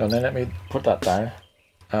 Hang on then, let me put that down.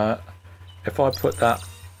 If I put that...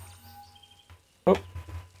 Oh.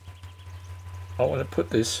 I want to put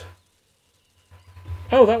this...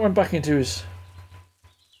 Oh, that went back into his...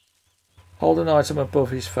 Hold an item above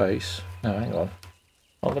his face. No, hang on.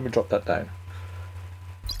 Oh, let me drop that down.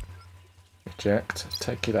 Eject,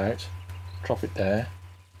 take it out. Drop it there.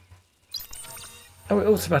 Oh, it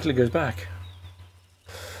automatically goes back.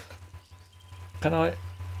 Can I...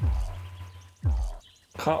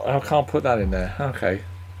 I can't put that in there. Okay.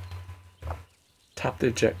 Tap the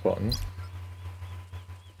eject button.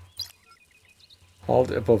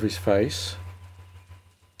 Hold it above his face.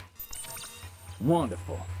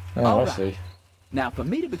 Wonderful. Oh, All I right. see. Now, for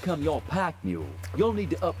me to become your pack mule, you'll need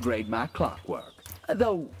to upgrade my clockwork.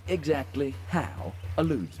 Though exactly how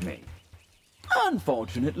eludes me.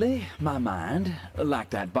 Unfortunately, my mind, like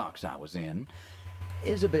that box I was in,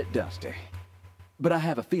 is a bit dusty. But I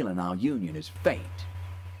have a feeling our union is fate.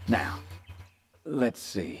 Now, let's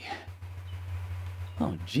see.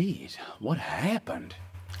 Oh, geez, what happened?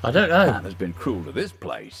 I don't know. Time has been cruel to this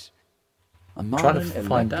place. A Trying to modern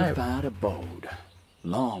find out. electrified abode.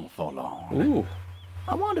 Long forlorn. Ooh.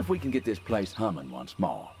 I wonder if we can get this place humming once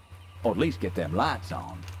more. Or at least get them lights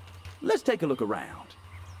on. Let's take a look around.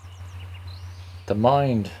 The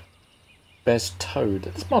mind bears toad.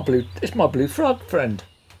 It's my blue frog friend.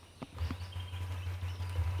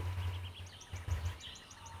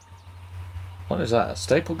 What is that? A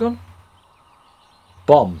staple gun?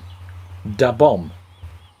 Bomb. Da bomb.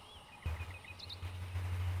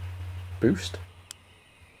 Boost.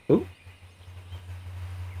 Ooh.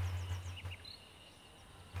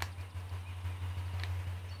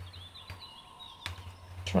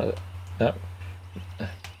 Try that. No.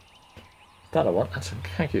 That I want. That's a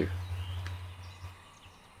thank you.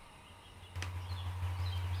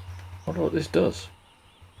 Wonder what this does.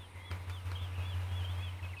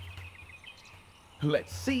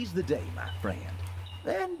 Let's seize the day, my friend.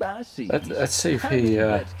 Then by seize. Let's see if he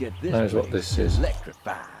let's get this knows what place this is.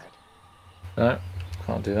 Electrified. No,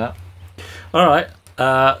 can't do that. All right.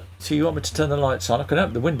 So you want me to turn the lights on? I can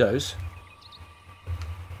open the windows.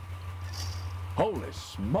 Holy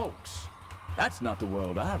smokes! That's not the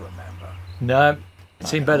world I remember. No,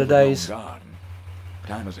 seen better days. Garden.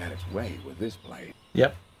 Time has had its way with this place.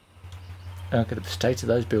 Yep. Look at the state of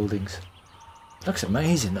those buildings. Looks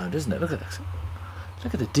amazing though, doesn't it? Look at this.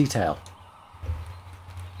 Look at the detail.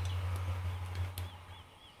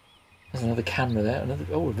 There's another camera there.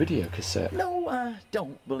 A video cassette. No, I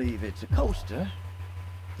don't believe it's a coaster.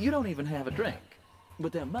 You don't even have a drink.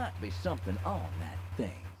 But there might be something on that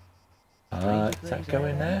thing. Does that go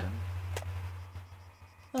in there?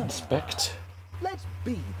 Inspect. Let's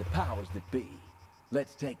be the powers that be.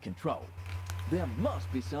 Let's take control. There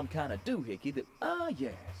must be some kind of doohickey that... Ah,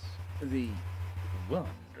 yes. The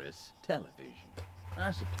wondrous television.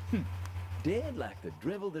 I suppose. Dead like the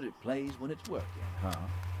drivel that it plays when it's working, huh?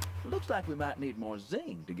 Looks like we might need more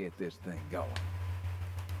zing to get this thing going.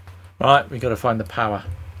 Right, we got to find the power.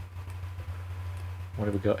 What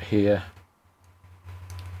have we got here?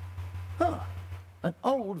 Huh. An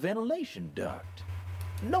old ventilation duct.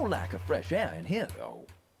 No lack of fresh air in here, though.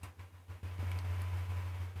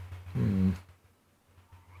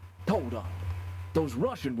 Hold on. Those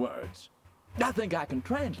Russian words. I think I can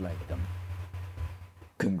translate them.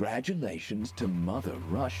 Congratulations to Mother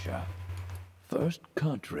Russia. First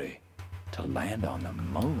country to land on the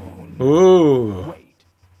moon. Ooh. Wait.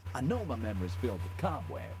 I know my memory's filled with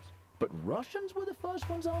cobwebs, but Russians were the first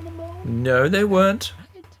ones on the moon? No, they weren't.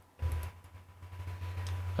 Right?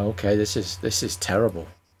 Okay, this is terrible.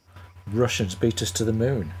 Russians beat us to the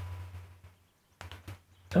moon.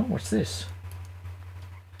 Oh, what's this?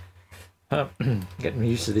 Getting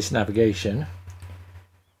used to this navigation.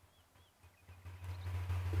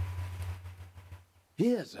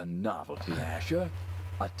 Here's a novelty, Asher.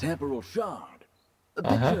 A temporal shard.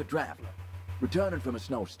 Picture a traveler returning from a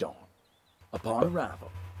snowstorm. Upon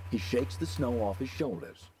arrival, he shakes the snow off his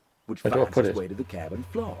shoulders, which Where do I finds put its it? way to the cabin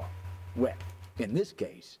floor. Well, in this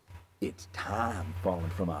case, it's time falling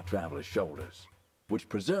from our traveler's shoulders, which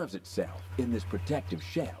preserves itself in this protective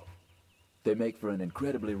shell. They make for an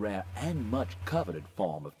incredibly rare and much coveted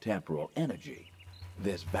form of temporal energy.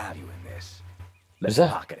 There's value in this. Let's Is there?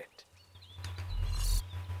 pocket it.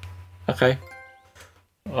 Okay.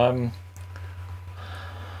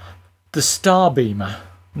 The star beamer.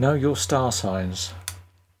 Know your star signs.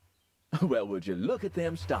 Well, would you look at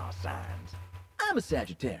them star signs? I'm a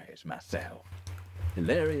Sagittarius myself.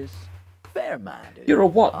 Hilarious, fair-minded, You're a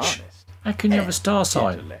watch. honest, How can you have a and star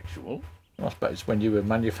sign? intellectual. I suppose when you were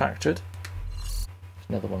manufactured.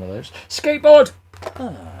 Another one of those. Skateboard!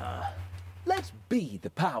 Let's be the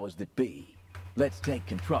powers that be. Let's take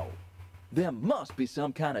control. There must be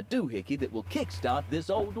some kind of doohickey that will kickstart this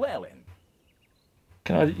old dwelling.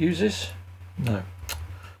 Can I use this? No.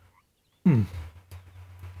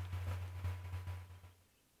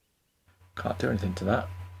 Can't do anything to that.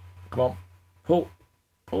 Come on. Pull.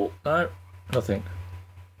 Pull. No. Nothing.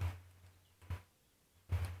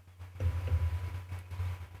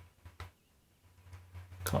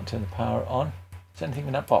 Can't turn the power on. Is there anything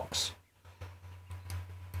in that box?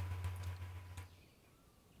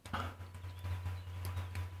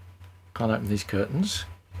 Can't open these curtains.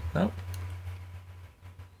 No.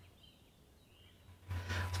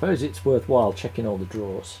 suppose it's worthwhile checking all the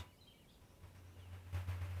drawers.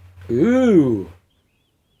 Ooh!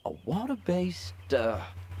 A water-based,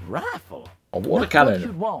 rifle. A water Not cannon. what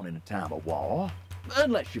you'd want in a time of war.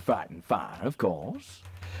 Unless you're fighting fire, of course.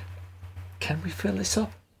 Can we fill this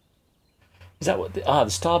up? Is that what the... Ah, the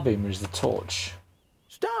Starbeamer is the torch.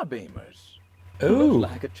 Starbeamers. Ooh!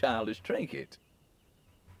 Looks like a childish trinket.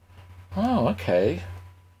 Oh, okay.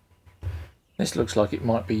 This looks like it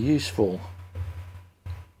might be useful.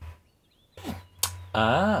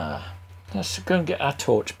 Ah. Let's go and get our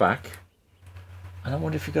torch back. And I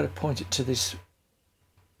wonder if you've got to point it to this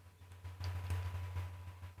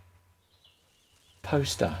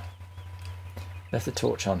poster. Left the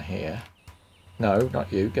torch on here. No,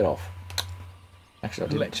 not you. Get off. Actually, I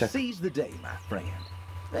didn't Let's check. seize the day, my friend.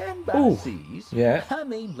 Then by Ooh, seize, yeah. I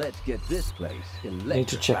mean, let's get this place electrified. Need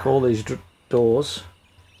to check all these doors.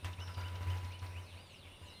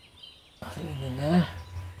 Nothing in there.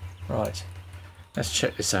 Right. Let's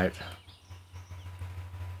check this out.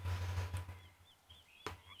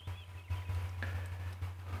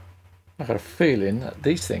 I've got a feeling that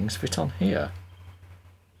these things fit on here.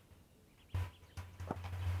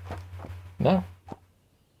 No?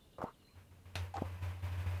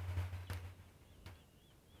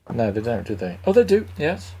 No, they don't, do they? Oh, they do,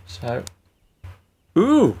 yes. So,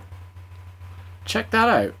 ooh! Check that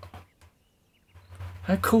out.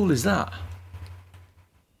 How cool is that?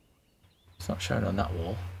 It's not shown on that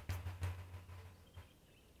wall.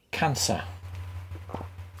 Cancer.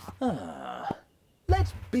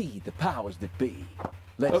 Let's be the powers that be.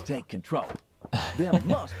 Let's take control. There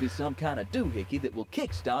must be some kind of doohickey that will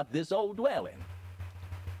kickstart this old dwelling.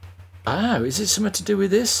 Oh, is it something to do with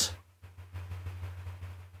this?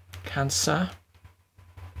 Cancer.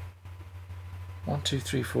 1, 2,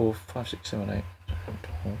 3, 4, 5, 6, 7, 8.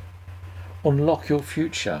 Unlock your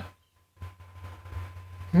future.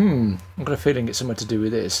 I've got a feeling it's something to do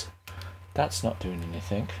with this. That's not doing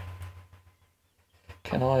anything.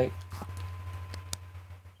 Can I...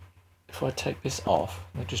 If I take this off,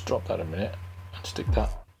 let me just drop that a minute and stick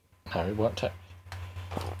that. No, it won't take.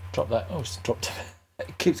 Drop that. Oh, it's dropped.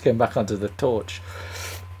 It keeps going back onto the torch.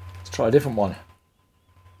 Let's try a different one.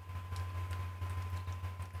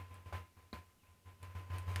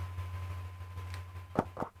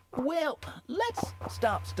 Well, let's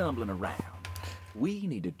stop stumbling around. We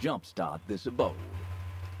need to jumpstart this abode.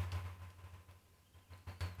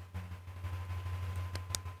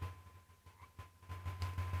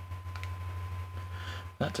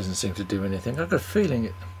 That doesn't seem to do anything. I've got a feeling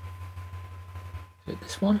it... Is it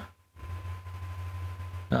this one?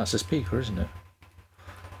 No, it's a speaker, isn't it?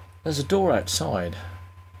 There's a door outside.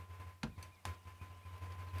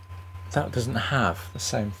 That doesn't have the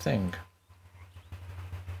same thing.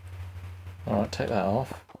 Alright, take that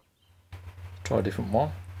off. Try a different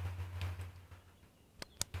one.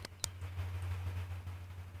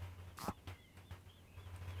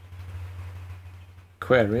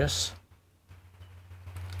 Aquarius.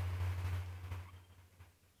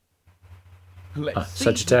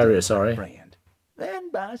 Sagittarius, sorry. Friend.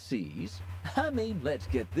 Then by seas, I mean let's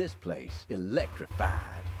get this place electrified.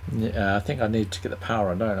 Yeah, I think I need to get the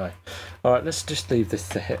power on, don't I? Alright, let's just leave this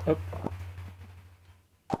to hit. Oh.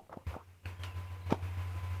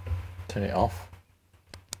 Turn it off.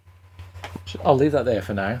 I'll leave that there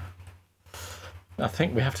for now. I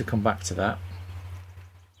think we have to come back to that.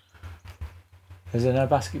 Is there no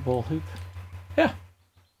basketball hoop? Yeah.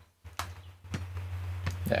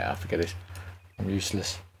 Yeah, forget it. I'm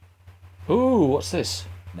useless. Ooh, what's this?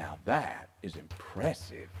 Now that is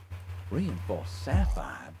impressive. Reinforced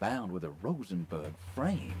sapphire bound with a Rosenberg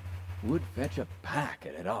frame would fetch a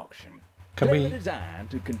packet at auction. Can we...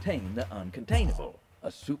 designed to contain the uncontainable.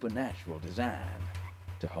 A supernatural design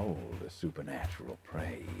to hold a supernatural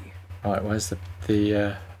prey. Right, where's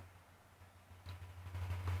the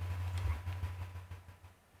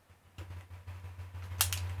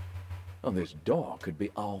Well, this door could be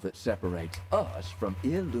all that separates us from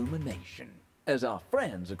illumination. As our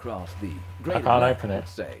friends across the Great Atlantic would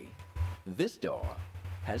say, this door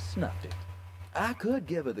has snuffed it. I could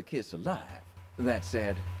give her the kiss of life. That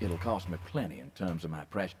said, it'll cost me plenty in terms of my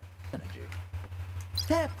precious energy.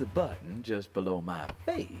 Tap the button just below my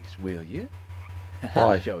face, will you?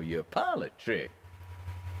 I'll show you a parlor trick.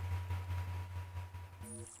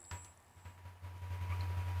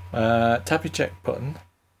 tap your check button.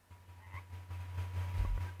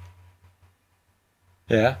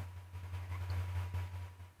 Yeah.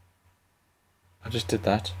 I just did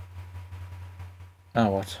that.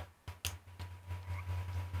 Now what?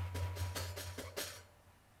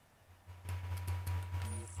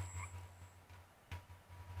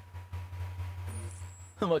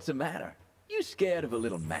 What's the matter? You scared of a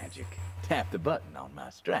little magic? Tap the button on my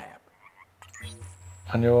strap.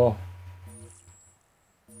 On your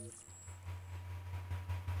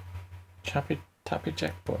tappy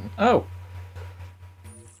jack button. Oh!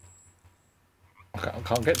 I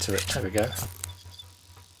can't get to it. There we go.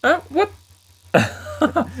 Oh, what?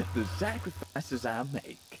 The sacrifices I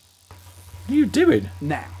make. What are you doing?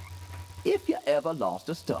 Now, if you ever lost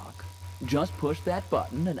a stock, just push that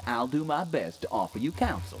button and I'll do my best to offer you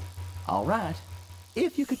counsel. All right?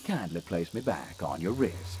 If you could kindly place me back on your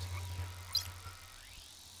wrist.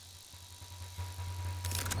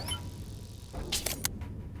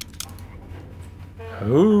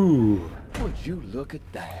 Ooh. Would you look at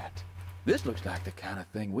that? This looks like the kind of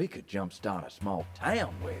thing we could jumpstart a small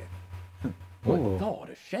town with. What thought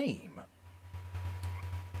a shame.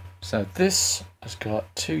 So this has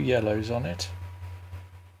got 2 yellows on it.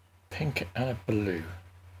 Pink and a blue.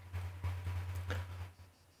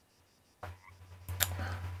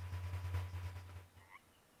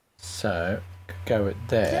 So, could go it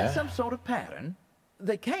there. Is that some sort of pattern?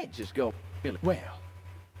 They can't just go really well.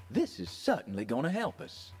 This is certainly going to help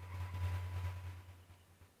us.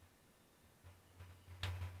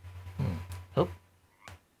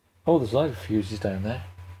 Oh, there's a load of fuses down there.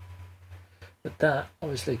 But that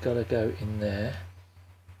obviously got to go in there.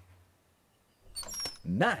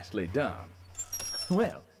 Nicely done.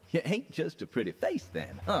 Well, you ain't just a pretty face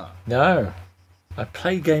then, huh? No. I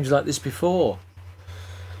played games like this before.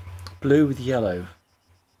 Blue with yellow.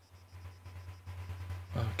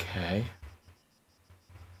 Okay.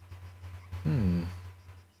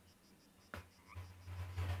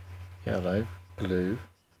 Yellow, blue.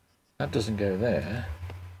 That doesn't go there.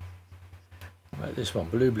 What about this one?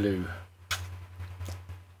 Blue, blue.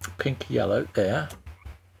 Pink, yellow, there.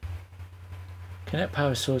 Connect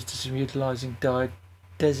power source to some utilizing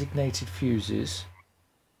designated fuses.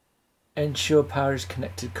 Ensure power is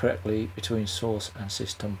connected correctly between source and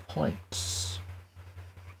system points.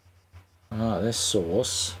 Ah, there's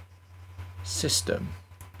source. System.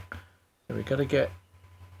 So we've got to get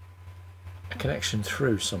a connection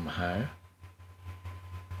through somehow.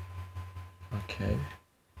 Okay.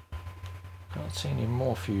 Can't see any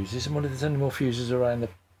more fuses. I wonder if there's any more fuses around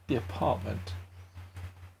the apartment.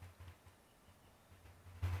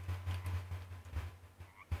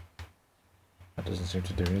 That doesn't seem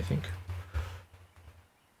to do anything.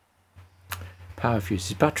 Power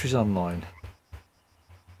fuses. Batteries online.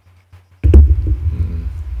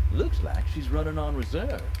 Looks like she's running on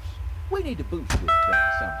reserves. We need to boost this thing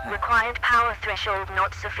somehow. Required power threshold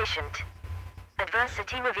not sufficient.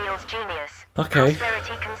 Adversity reveals genius. Okay.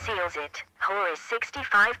 Prosperity conceals it. Horus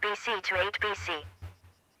 65 BC to 8 BC.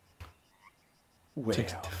 Well,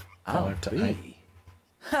 65 to 8.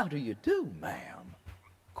 How do you do, ma'am?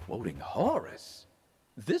 Quoting Horace.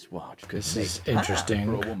 This watch could This make is time interesting.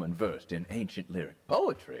 for a woman versed in ancient lyric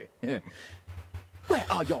poetry. Where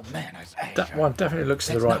are your manners, Asher? That one definitely looks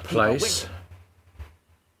to the Let's right not keep her place. waiting.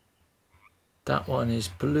 That one is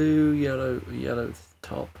blue, yellow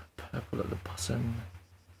top, purple at the bottom.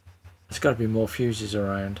 There's got to be more fuses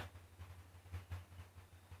around.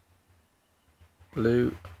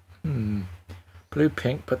 Blue, blue,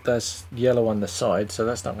 pink, but there's yellow on the side, so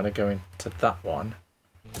that's not going to go into that one.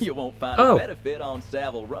 You won't find Oh. a better fit on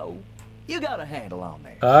Savile Row. You got a handle on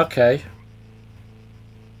there. Okay.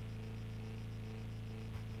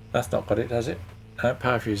 That's not got it, has it? No,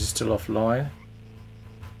 power fuse is still offline.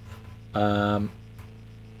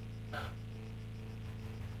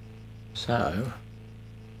 So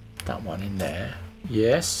that one in there,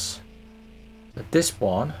 yes. But this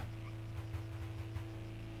one,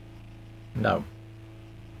 no.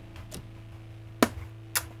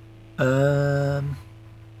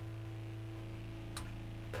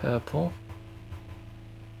 Purple.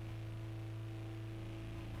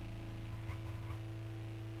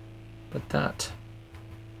 But that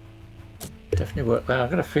definitely worked there. I've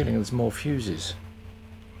got a feeling there's more fuses.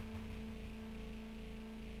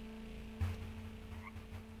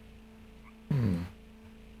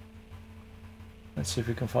 Let's see if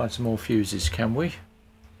we can find some more fuses, can we?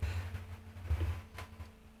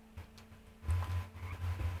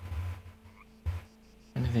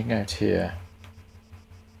 Anything out here?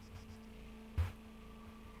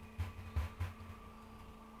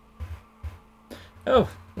 Oh,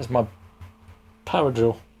 there's my power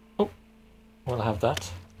drill. Oh, we'll have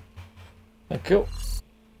that. Thank you.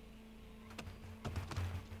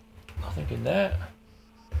 Nothing in there.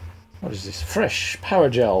 What is this? Fresh power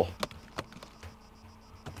gel.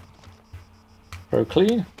 Pro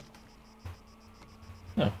clean?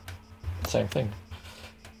 No, same thing.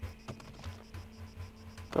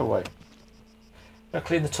 Go away. Gotta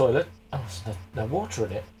clean the toilet. Oh, there's no water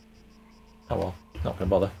in it. Oh well, not gonna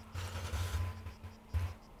bother.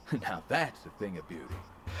 Now that's a thing of beauty.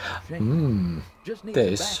 Just needs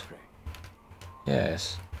This. a battery.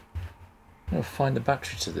 Yes. I'm gonna find the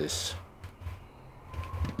battery to this.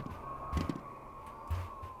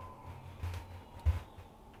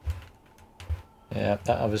 Yeah,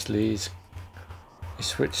 that obviously is. The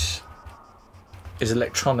switch is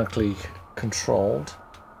electronically controlled.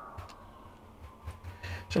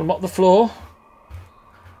 Shall I mop the floor?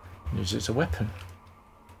 Use it as a weapon.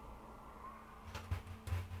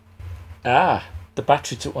 Ah, the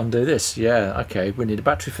battery to undo this. Yeah, okay. We need a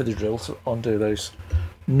battery for the drill to undo those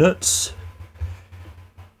nuts.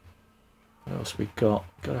 What else we got?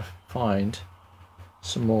 Gotta find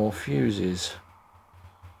some more fuses.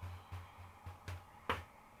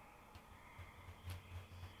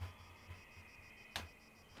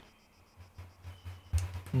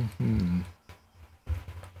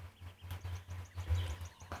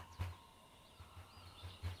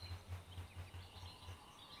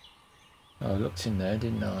 Oh, I looked in there,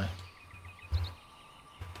 didn't I?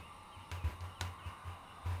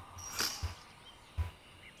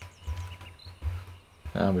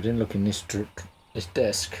 Ah, we didn't look in this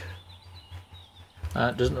desk.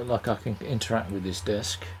 It doesn't look like I can interact with this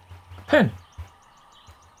desk. Pen!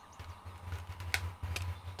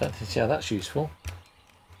 Don't think, see how that's useful.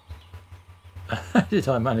 How did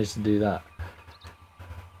I manage to do that?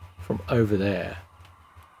 From over there.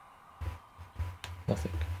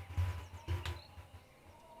 Nothing.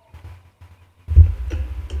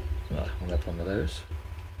 Right, we'll have one of those.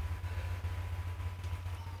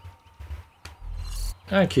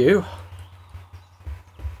 Thank you.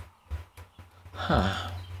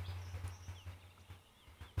 Huh.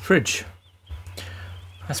 Fridge.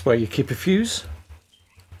 That's where you keep a fuse.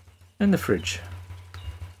 In the fridge.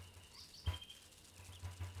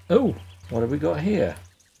 Oh, what have we got here?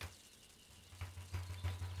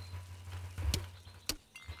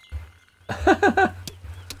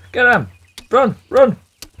 Get him! Run! Run!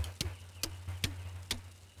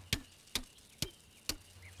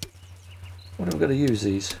 What have we got to use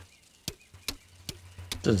these?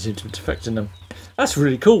 Doesn't seem to be affecting them. That's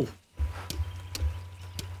really cool.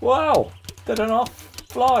 Wow! They don't half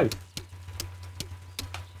fly.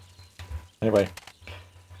 Anyway,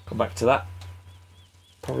 come back to that.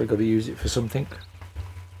 Probably got to use it for something.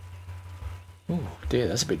 Oh dear,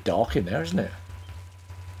 that's a bit dark in there, isn't it?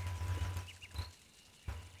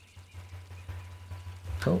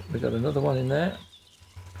 Oh, we got another one in there.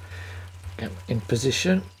 Get in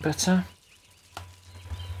position better.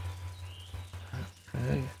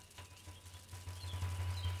 Okay.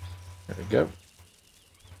 There we go.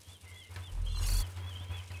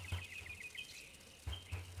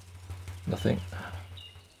 Nothing.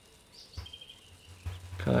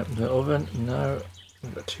 Can I open the oven? No.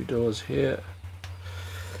 We've got two doors here.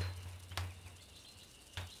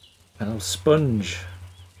 An old sponge.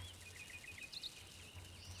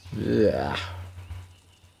 Yeah.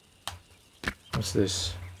 What's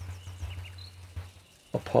this?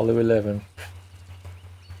 Apollo 11.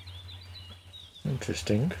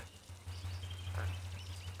 Interesting.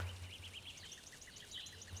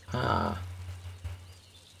 Ah.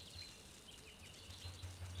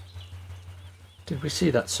 Did we see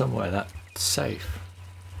that somewhere, that safe?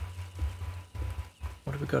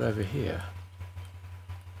 What have we got over here?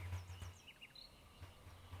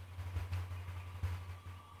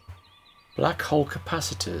 Black hole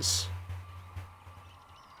capacitors.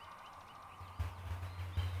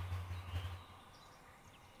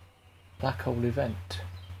 Black hole event.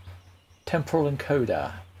 Temporal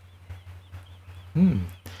encoder.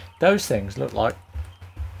 Those things look like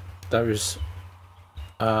those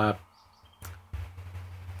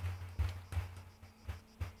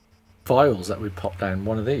vials that we pop down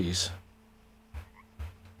one of these.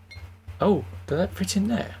 Oh, do that fit in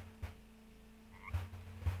there?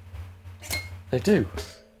 They do.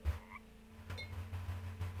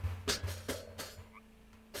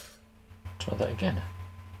 Try that again.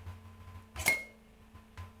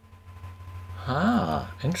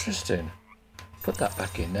 Ah, interesting. Put that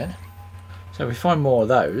back in then. So we find more of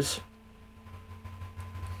those.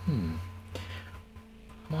 Am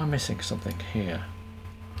I missing something here?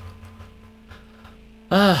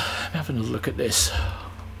 I'm having a look at this.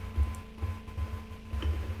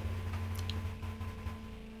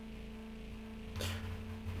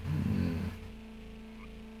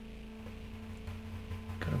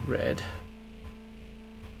 Got a red.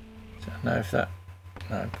 I don't know if that.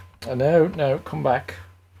 No. Oh, no, come back.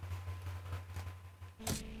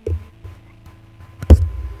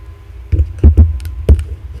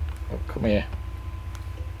 Oh, come here.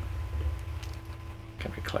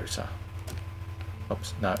 closer.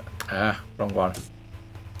 Oops, no. Wrong one.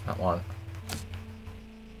 That one.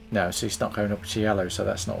 No, see, it's not going up to yellow, so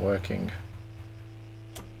that's not working.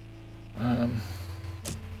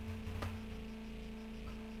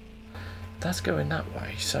 That's going that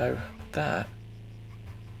way, so that...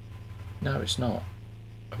 No, it's not.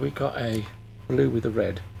 Have we got a blue with a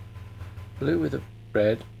red? Blue with a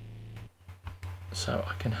red. So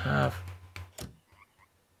I can have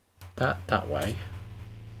that way.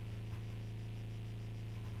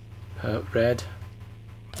 Red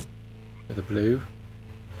with a blue.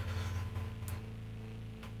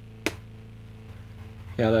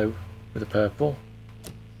 Yellow with a purple.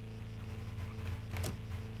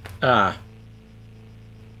 Ah.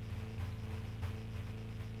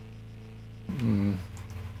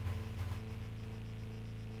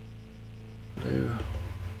 Blue.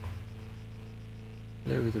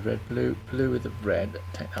 Blue with the red, blue with the red.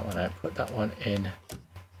 Take that one out, put that one in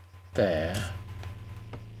there.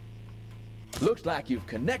 Looks like you've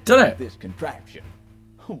connected Done with it. this contraption.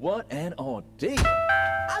 What an ordeal.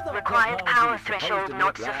 Required power threshold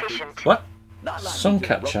not sufficient. What? Not like Sun you just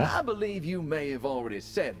catcher? wrote- I believe you may have already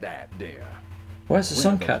said that, dear. Where's the Where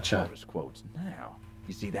sun are those catcher? chorus quotes now?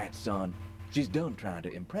 You see that, son? She's done trying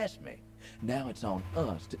to impress me. Now it's on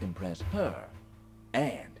us to impress her.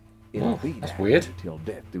 And it'll Oh, be that's that weird. way till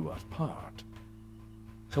death do us part.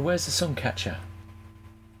 So where's the sun catcher?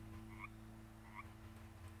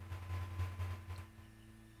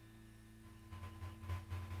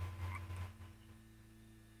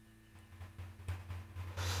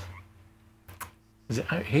 Is it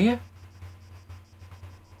out here?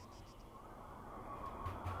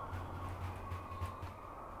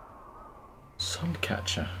 Sun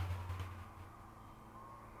catcher.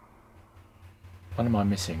 What am I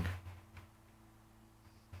missing?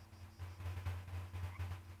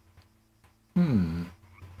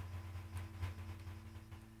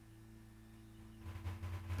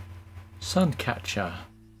 Sun catcher.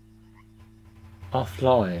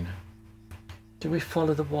 Offline. Do we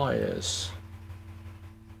follow the wires?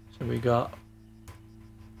 So we got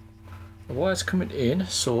the wires coming in,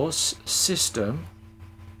 source, system.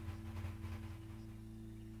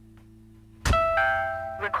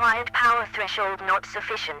 Required power threshold not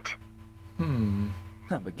sufficient.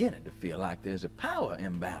 I'm beginning to feel like there's a power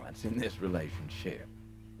imbalance in this relationship.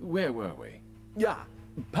 Where were we? Yeah,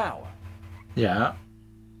 power. Yeah.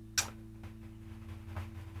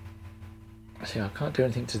 See, I can't do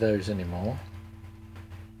anything to those anymore.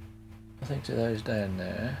 Nothing to those down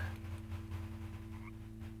there.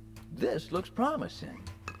 This looks promising.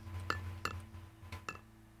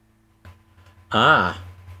 Ah.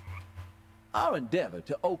 Our endeavor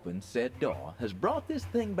to open said door has brought this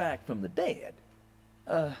thing back from the dead.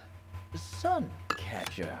 Sun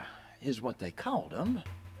catcher is what they called him.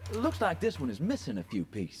 Looks like this one is missing a few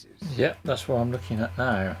pieces. Yep, that's what I'm looking at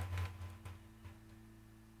now.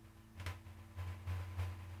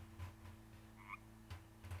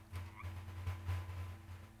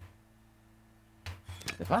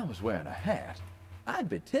 If I was wearing a hat, I'd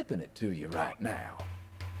be tipping it to you right now.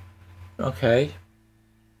 Okay.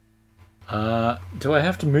 Do I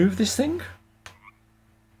have to move this thing?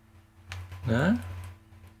 No?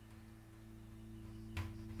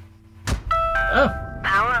 Oh!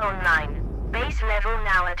 Power online. Base level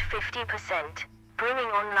now at 50%. Bringing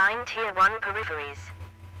online Tier 1 peripheries.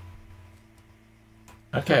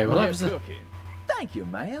 Okay, well that was the... Cooking. Thank you,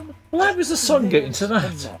 ma'am. Well, that was the sun getting to that.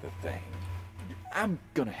 Another thing. I'm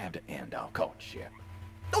gonna have to end our courtship.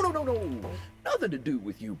 No. Nothing to do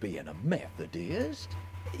with you being a Methodist.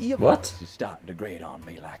 Your What? voice is starting to grate on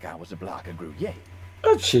me like I was a block of Gruyere.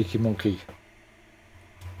 Oh, cheeky monkey.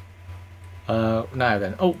 Now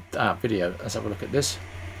then. Oh, video. Let's have a look at this.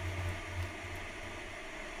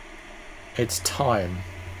 It's time.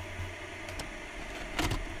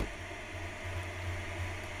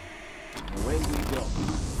 Away we go.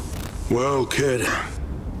 Well, kid,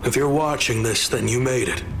 if you're watching this, then you made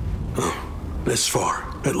it. Oh, this far,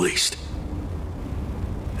 at least.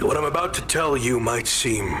 What I'm about to tell you might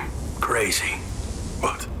seem crazy,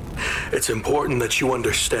 but it's important that you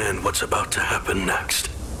understand what's about to happen next.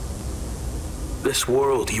 This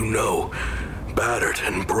world you know, battered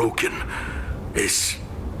and broken, is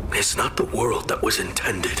not the world that was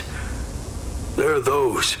intended. There are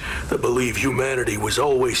those that believe humanity was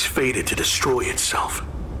always fated to destroy itself.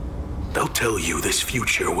 They'll tell you this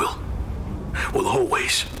future will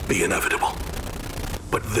always be inevitable.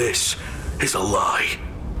 But this is a lie.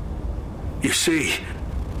 You see,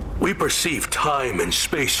 We perceive time and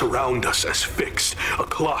space around us as fixed, a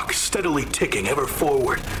clock steadily ticking ever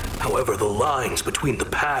forward. However, the lines between the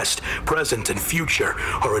past, present, and future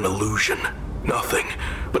are an illusion. Nothing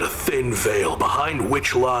but a thin veil behind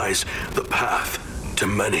which lies the path to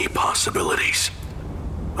many possibilities.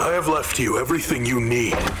 I have left you everything you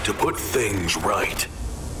need to put things right.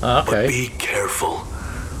 Okay. But be careful.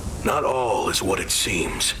 Not all is what it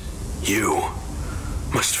seems. You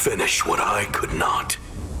must finish what I could not.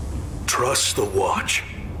 Trust the Watch.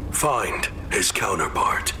 Find his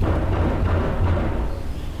counterpart.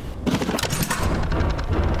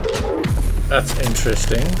 That's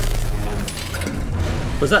interesting.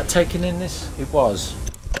 Was that taken in this? It was.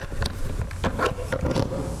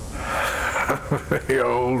 The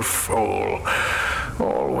old fool.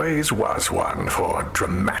 Always was one for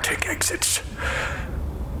dramatic exits.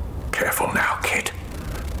 Careful now, kid.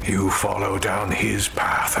 You follow down his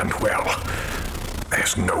path and, well,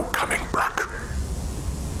 there's no coming back.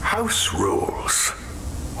 House rules.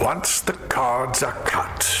 Once the cards are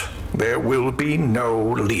cut, there will be no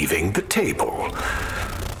leaving the table.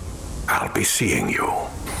 I'll be seeing you.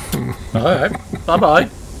 Alright. Bye-bye.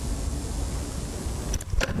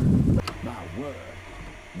 My word.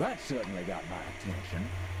 That certainly got my attention.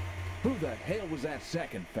 Who the hell was that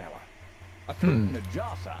second fella? A Cretan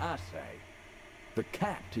Ajasa, I say. The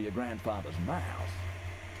cap to your grandfather's mouth.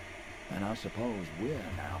 And I suppose we're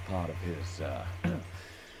now part of his,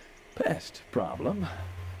 pest problem.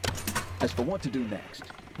 As for what to do next,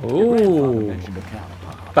 your grandfather mentioned a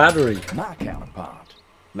counterpart. Battery. My counterpart.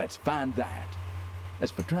 Let's find that.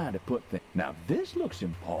 As for trying to put things... Now, this looks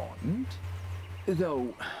important.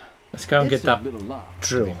 Though... Let's go and get that little large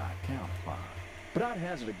drill. to be my counterpart. But I'd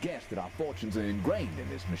hazard a guess that our fortunes are ingrained in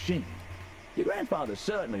this machine. Your grandfather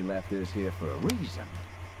certainly left this here for a reason.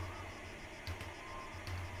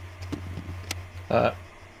 I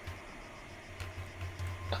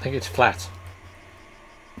think it's flat.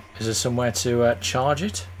 Is there somewhere to charge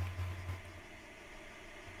it?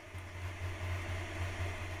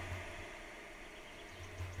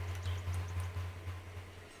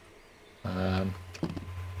 I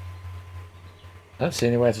don't see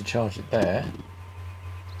anywhere to charge it there.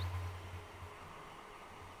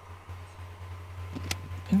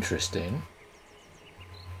 Interesting.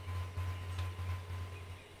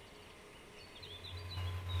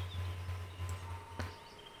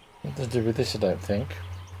 Nothing to do with this, I don't think.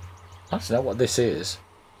 I don't know what this is.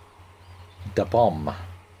 The bomb. A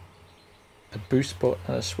boost button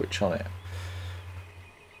and a switch on it.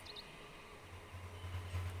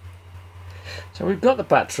 So we've got the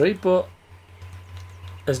battery, but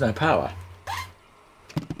there's no power.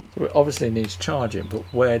 So it obviously needs charging, but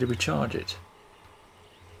where do we charge it?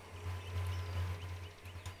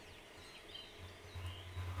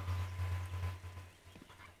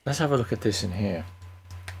 Let's have a look at this in here.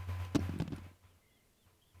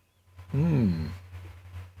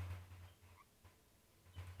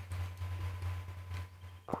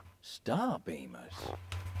 Star beamers.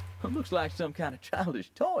 It looks like some kind of childish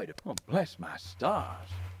toy. Oh, bless my stars.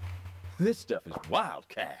 This stuff is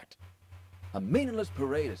wildcat. A meaningless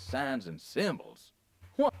parade of signs and symbols.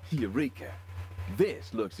 What? Eureka.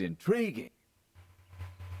 This looks intriguing.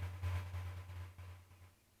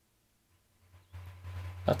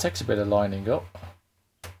 That takes a bit of lining up.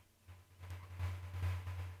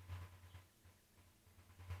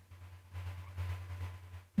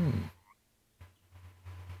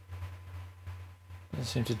 Doesn't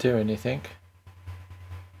seem to do anything.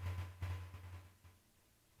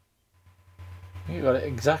 You got it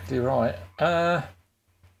exactly right. I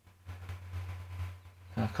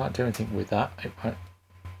can't do anything with that. It won't.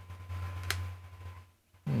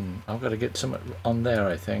 I've got to get something on there,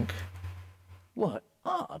 I think. What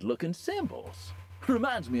odd-looking symbols.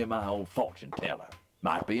 Reminds me of my old fortune teller.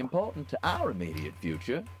 Might be important to our immediate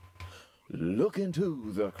future. Look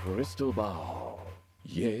into the crystal ball.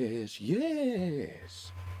 Yes,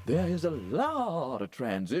 yes. There is a lot of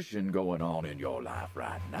transition going on in your life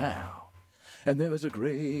right now. And there is a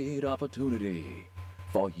great opportunity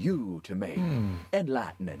for you to make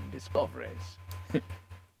enlightening discoveries.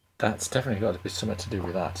 That's definitely got to be something to do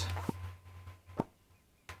with that.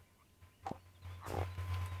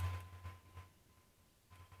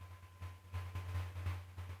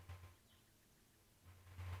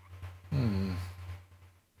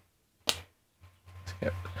 Let's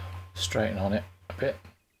get straighten on it a bit.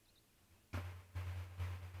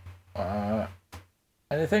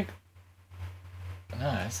 Anything?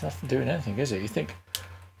 No, it's not doing anything, is it? You think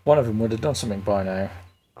one of them would have done something by now.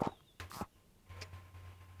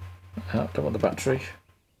 Oh, don't want the battery.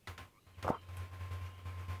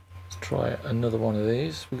 Let's try another one of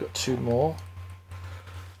these. We've got 2 more.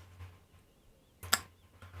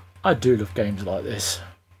 I do love games like this.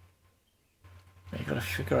 You've got to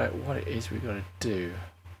figure out what it is we've got to do.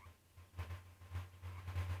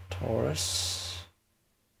 Taurus.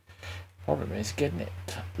 Problem is getting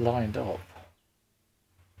it lined up.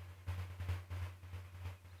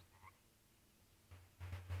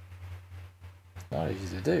 Not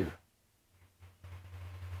easy to do.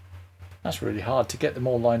 That's really hard to get them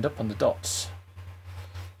all lined up on the dots.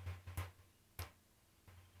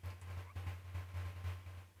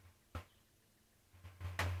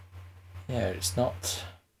 Yeah, it's not.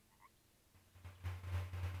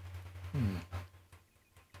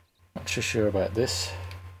 Not so sure about this.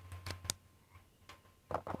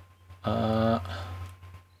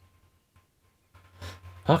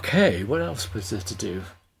 Okay, what else was there to do?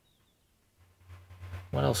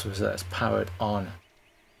 What else was that's powered on?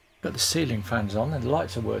 Got the ceiling fans on and the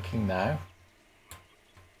lights are working now.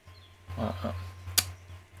 Got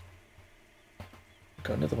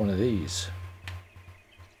another one of these.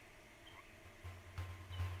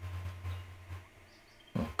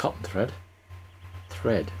 Oh, cotton thread.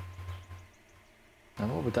 Thread. Now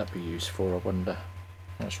what would that be used for, I wonder?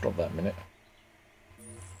 Let's drop that a minute.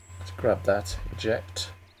 Let's grab that,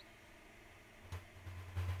 eject.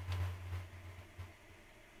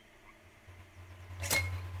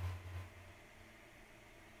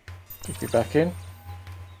 Keep it back in.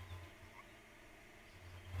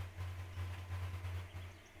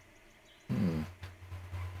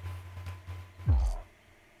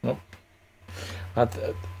 Nope.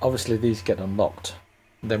 Obviously these get unlocked.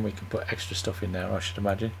 Then we can put extra stuff in there, I should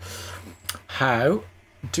imagine. How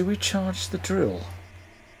do we charge the drill?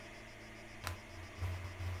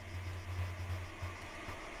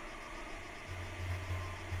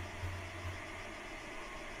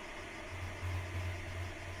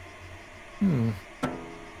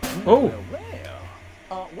 Oh! Well,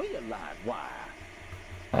 aren't we a live wire?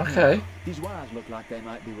 Okay. These wires look like they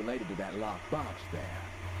might be related to that locked box there.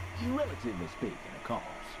 Relatively speaking, of course.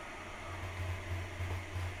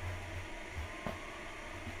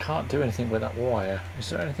 Can't do anything with that wire.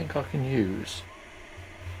 Is there anything I can use?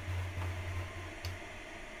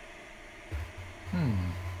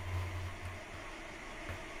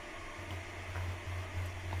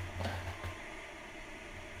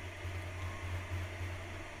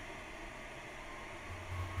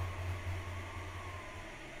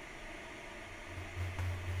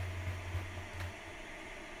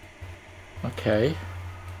 Okay.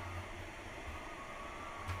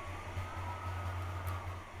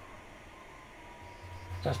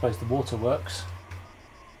 I suppose the water works.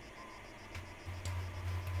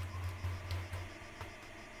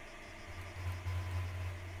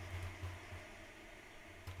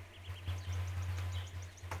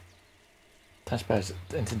 I suppose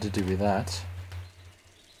anything to do with that.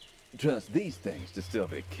 Trust these things to still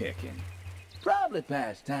be kicking. Probably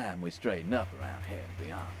past time we straighten up around here, to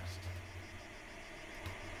be honest.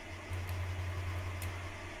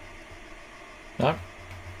 No.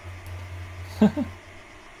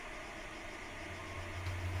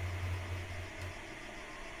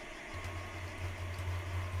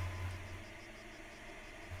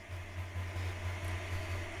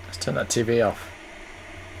 Let's turn that TV off.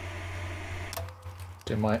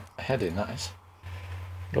 Do my head in, that is.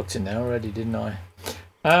 Looked in there already, didn't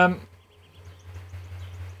I?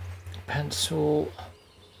 Pencil.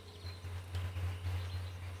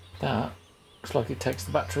 That looks like it takes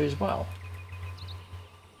the battery as well.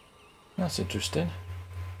 That's interesting.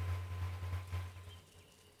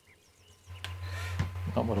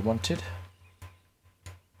 Not what I wanted.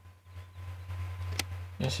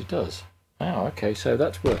 Yes, it does. Oh, okay, so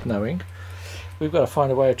that's worth knowing. We've got to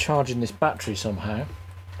find a way of charging this battery somehow.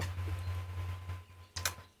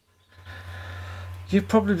 You've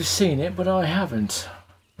probably seen it, but I haven't.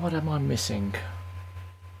 What am I missing?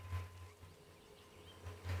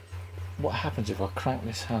 What happens if I crank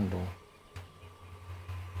this handle?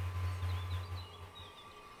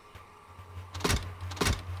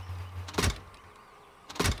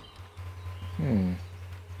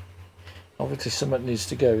 Obviously something needs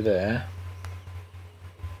to go there.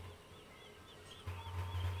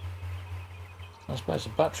 I suppose the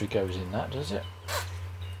battery goes in that, does it?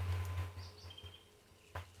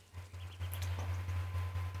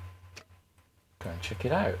 Go and check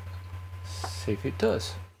it out. See if it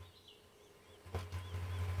does.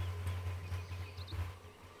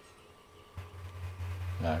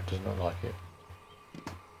 No, it doesn't look like it.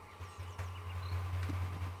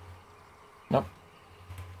 Nope.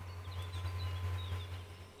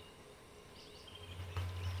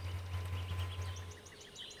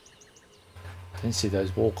 Didn't see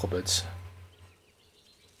those wall cupboards.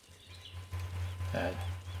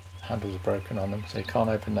 Handles are broken on them, so you can't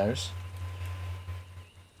open those.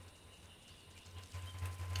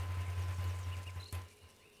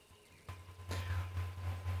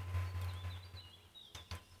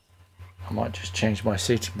 I might just change my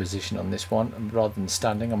seating position on this one, and rather than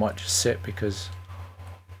standing I might just sit, because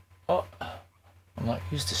I'm not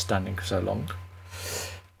used to standing for so long.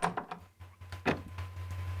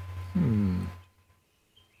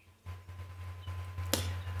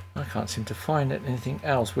 I can't seem to find anything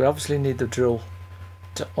else. We obviously need the drill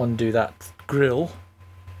to undo that grill.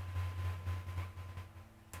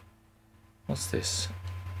 What's this?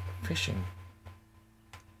 Fishing.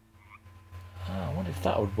 I wonder if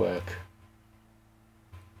that would work.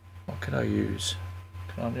 What can I use?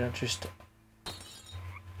 Can I just... There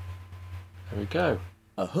we go.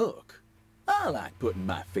 A hook? I like putting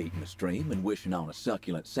my feet in the stream and wishing on a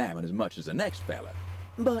succulent salmon as much as the next fella.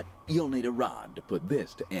 But you'll need a rod to put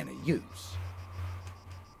this to any use.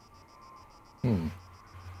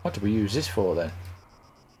 What do we use this for then?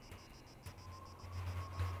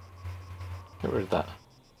 Get rid of that.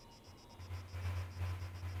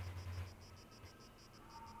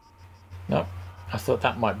 No, I thought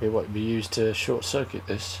that might be what would be used to short circuit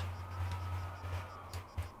this.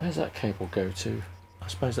 Where's that cable go to? I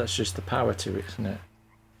suppose that's just the power to it, isn't it?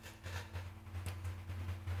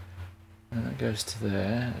 And that goes to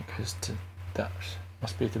there, that goes to that.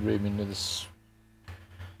 Must be the room in the other side.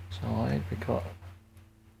 We got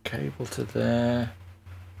cable to there,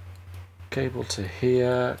 cable to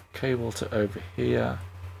here, cable to over here,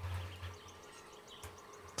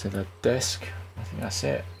 to the desk. I think that's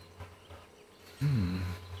it.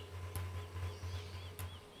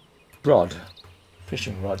 Rod,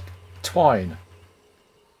 fishing rod, twine.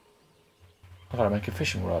 I've got to make a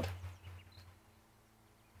fishing rod.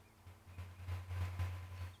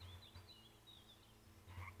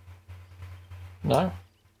 No,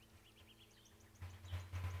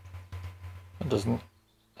 that doesn't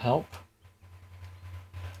help.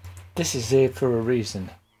 This is here for a reason.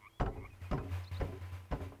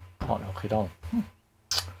 Can't hook it on.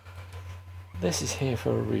 This is here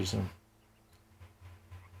for a reason.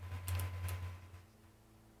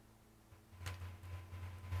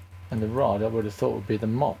 And the rod I would have thought would be the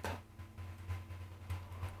mop.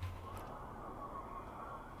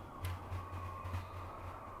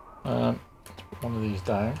 Put one of these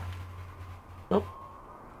down. Oh.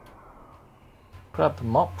 Grab the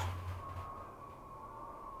mop.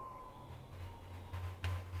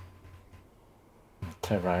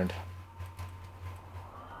 Turn around.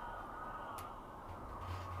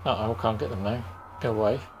 Uh-oh, I can't get them now. Go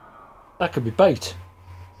away. That could be bait.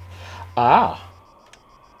 Ah!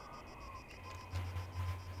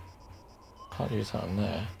 Can't use that on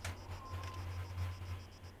there.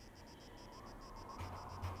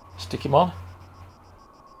 Stick him on.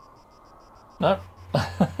 No.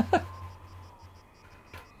 I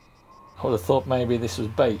would have thought maybe this was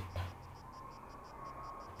bait.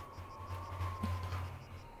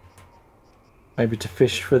 Maybe to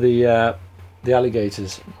fish for the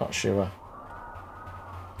alligators. Not sure.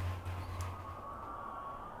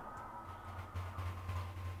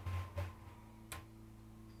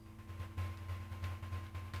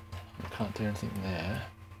 Can't do anything there.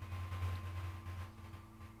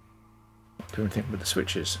 Do anything with the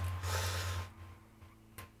switches.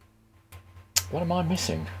 What am I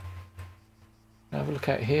missing? Have a look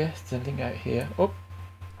out here. Is there anything out here? Oh,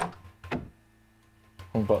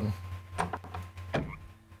 wrong button.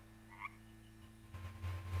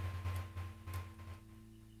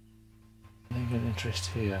 Anything of interest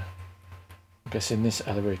here? I'm guessing this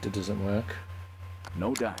elevator doesn't work.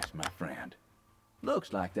 No dice, my friend.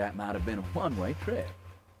 Looks like that might have been a one-way trip.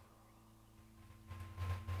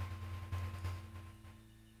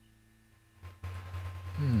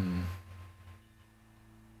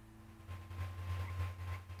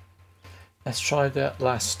 Let's try that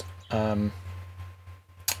last. Oh,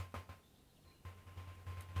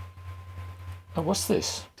 what's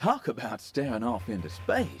this? Talk about staring off into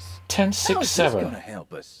space. 1067. How is this gonna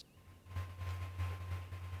help us?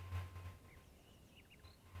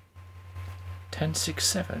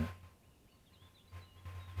 1067.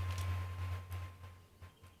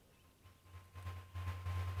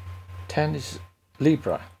 Ten is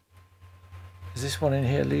Libra. Is this one in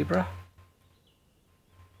here Libra?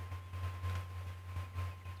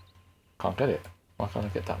 Can't get it. Why can't I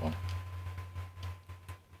get that one?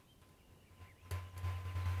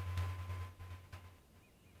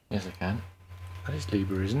 Yes, I can. That is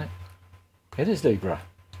Libra, isn't it? It is Libra.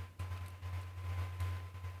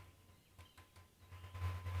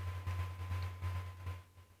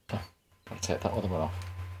 take that other one off.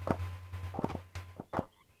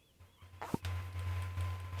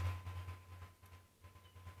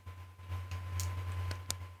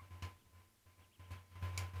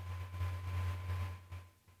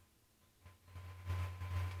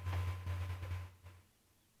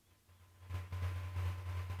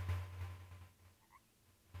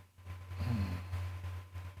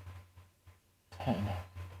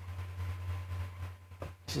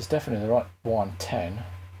 This is definitely the right one, 10.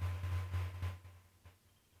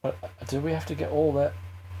 But do we have to get all the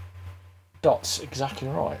dots exactly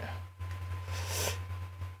right?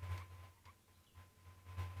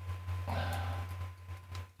 So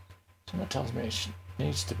that tells me it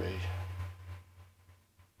needs to be.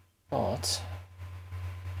 But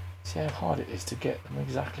see how hard it is to get them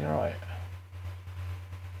exactly right.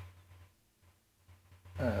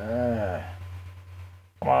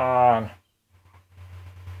 Come on.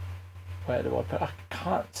 Where do I put? I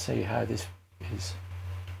can't see how this is.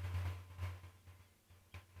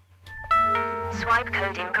 Swipe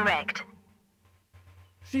code incorrect.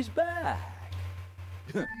 She's back.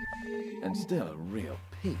 And still a real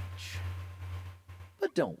peach.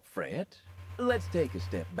 But don't fret. Let's take a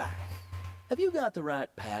step back. Have you got the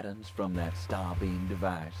right patterns from that Starbeam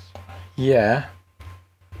device? Yeah.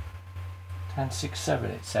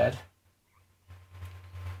 1067 it said.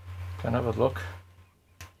 Can I have a look?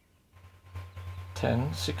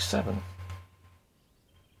 1067.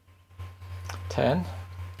 10.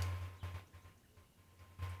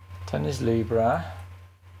 10 is Libra.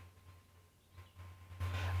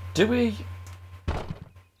 Do we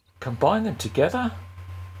combine them together?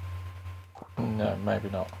 No,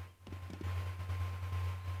 maybe not.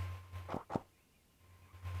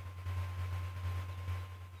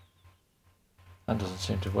 That doesn't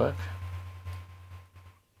seem to work.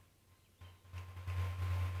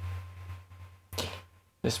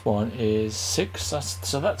 This one is 6,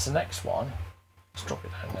 so that's the next one. Let's drop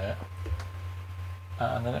it down there.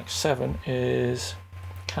 And the next 7 is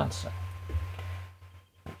Cancer.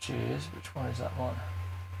 Which one is that one?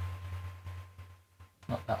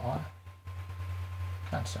 Not that one.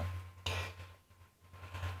 Cancer.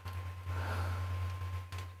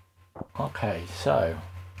 Okay, so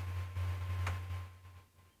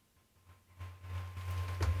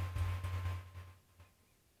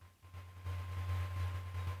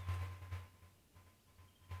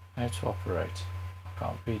how to operate. I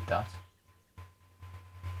can't read that.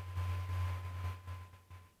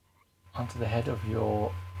 Onto the head of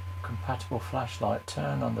your compatible flashlight,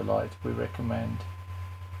 turn on the light. We recommend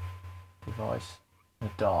device in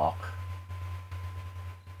the dark.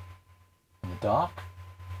 In the dark?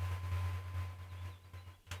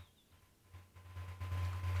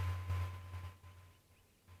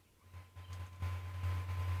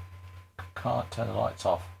 Can't turn the lights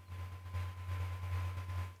off.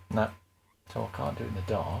 No, so I can't do it in the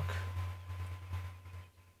dark.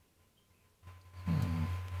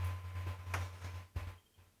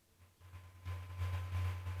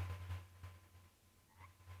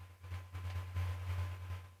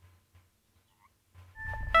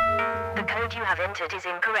 The code you have entered is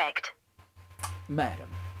incorrect. Madam,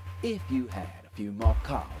 if you had a few more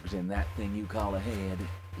cogs in that thing you call a head,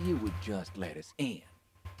 you would just let us in.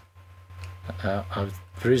 The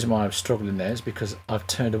reason why I'm struggling there is because I've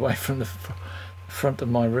turned away from the front of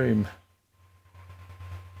my room.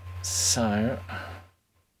 So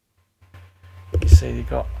you see, you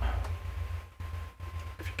got,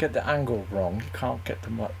 if you get the angle wrong, you can't get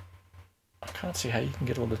them right. I can't see how you can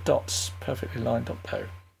get all the dots perfectly lined up though.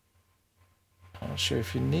 I'm not sure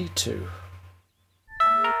if you need to.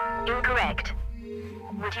 Incorrect.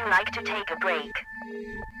 Would you like to take a break?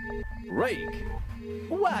 Break?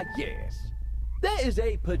 Why, yes. There is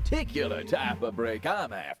a particular type of break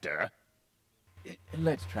I'm after.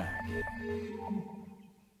 Let's try again.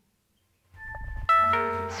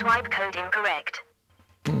 Swipe code incorrect.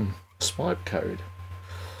 Swipe code.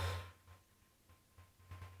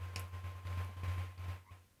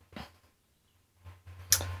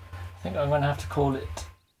 I think I'm going to have to call it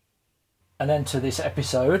an end to this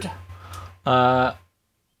episode. I'm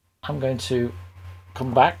going to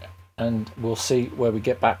come back and we'll see where we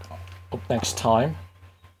get back up next time.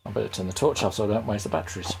 I better turn the torch off so I don't waste the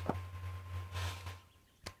batteries.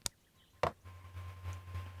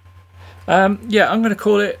 Yeah, I'm going to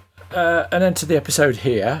call it an end to the episode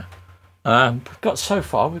here. We've got so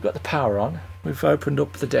far, we've got the power on. We've opened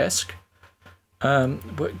up the desk.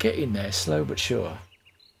 We're getting there, slow but sure.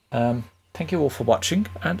 Thank you all for watching,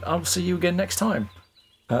 and I'll see you again next time.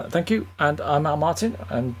 Thank you, and I'm Al Martin,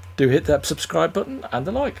 and do hit that subscribe button and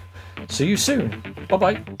the like. See you soon. Bye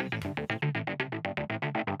bye.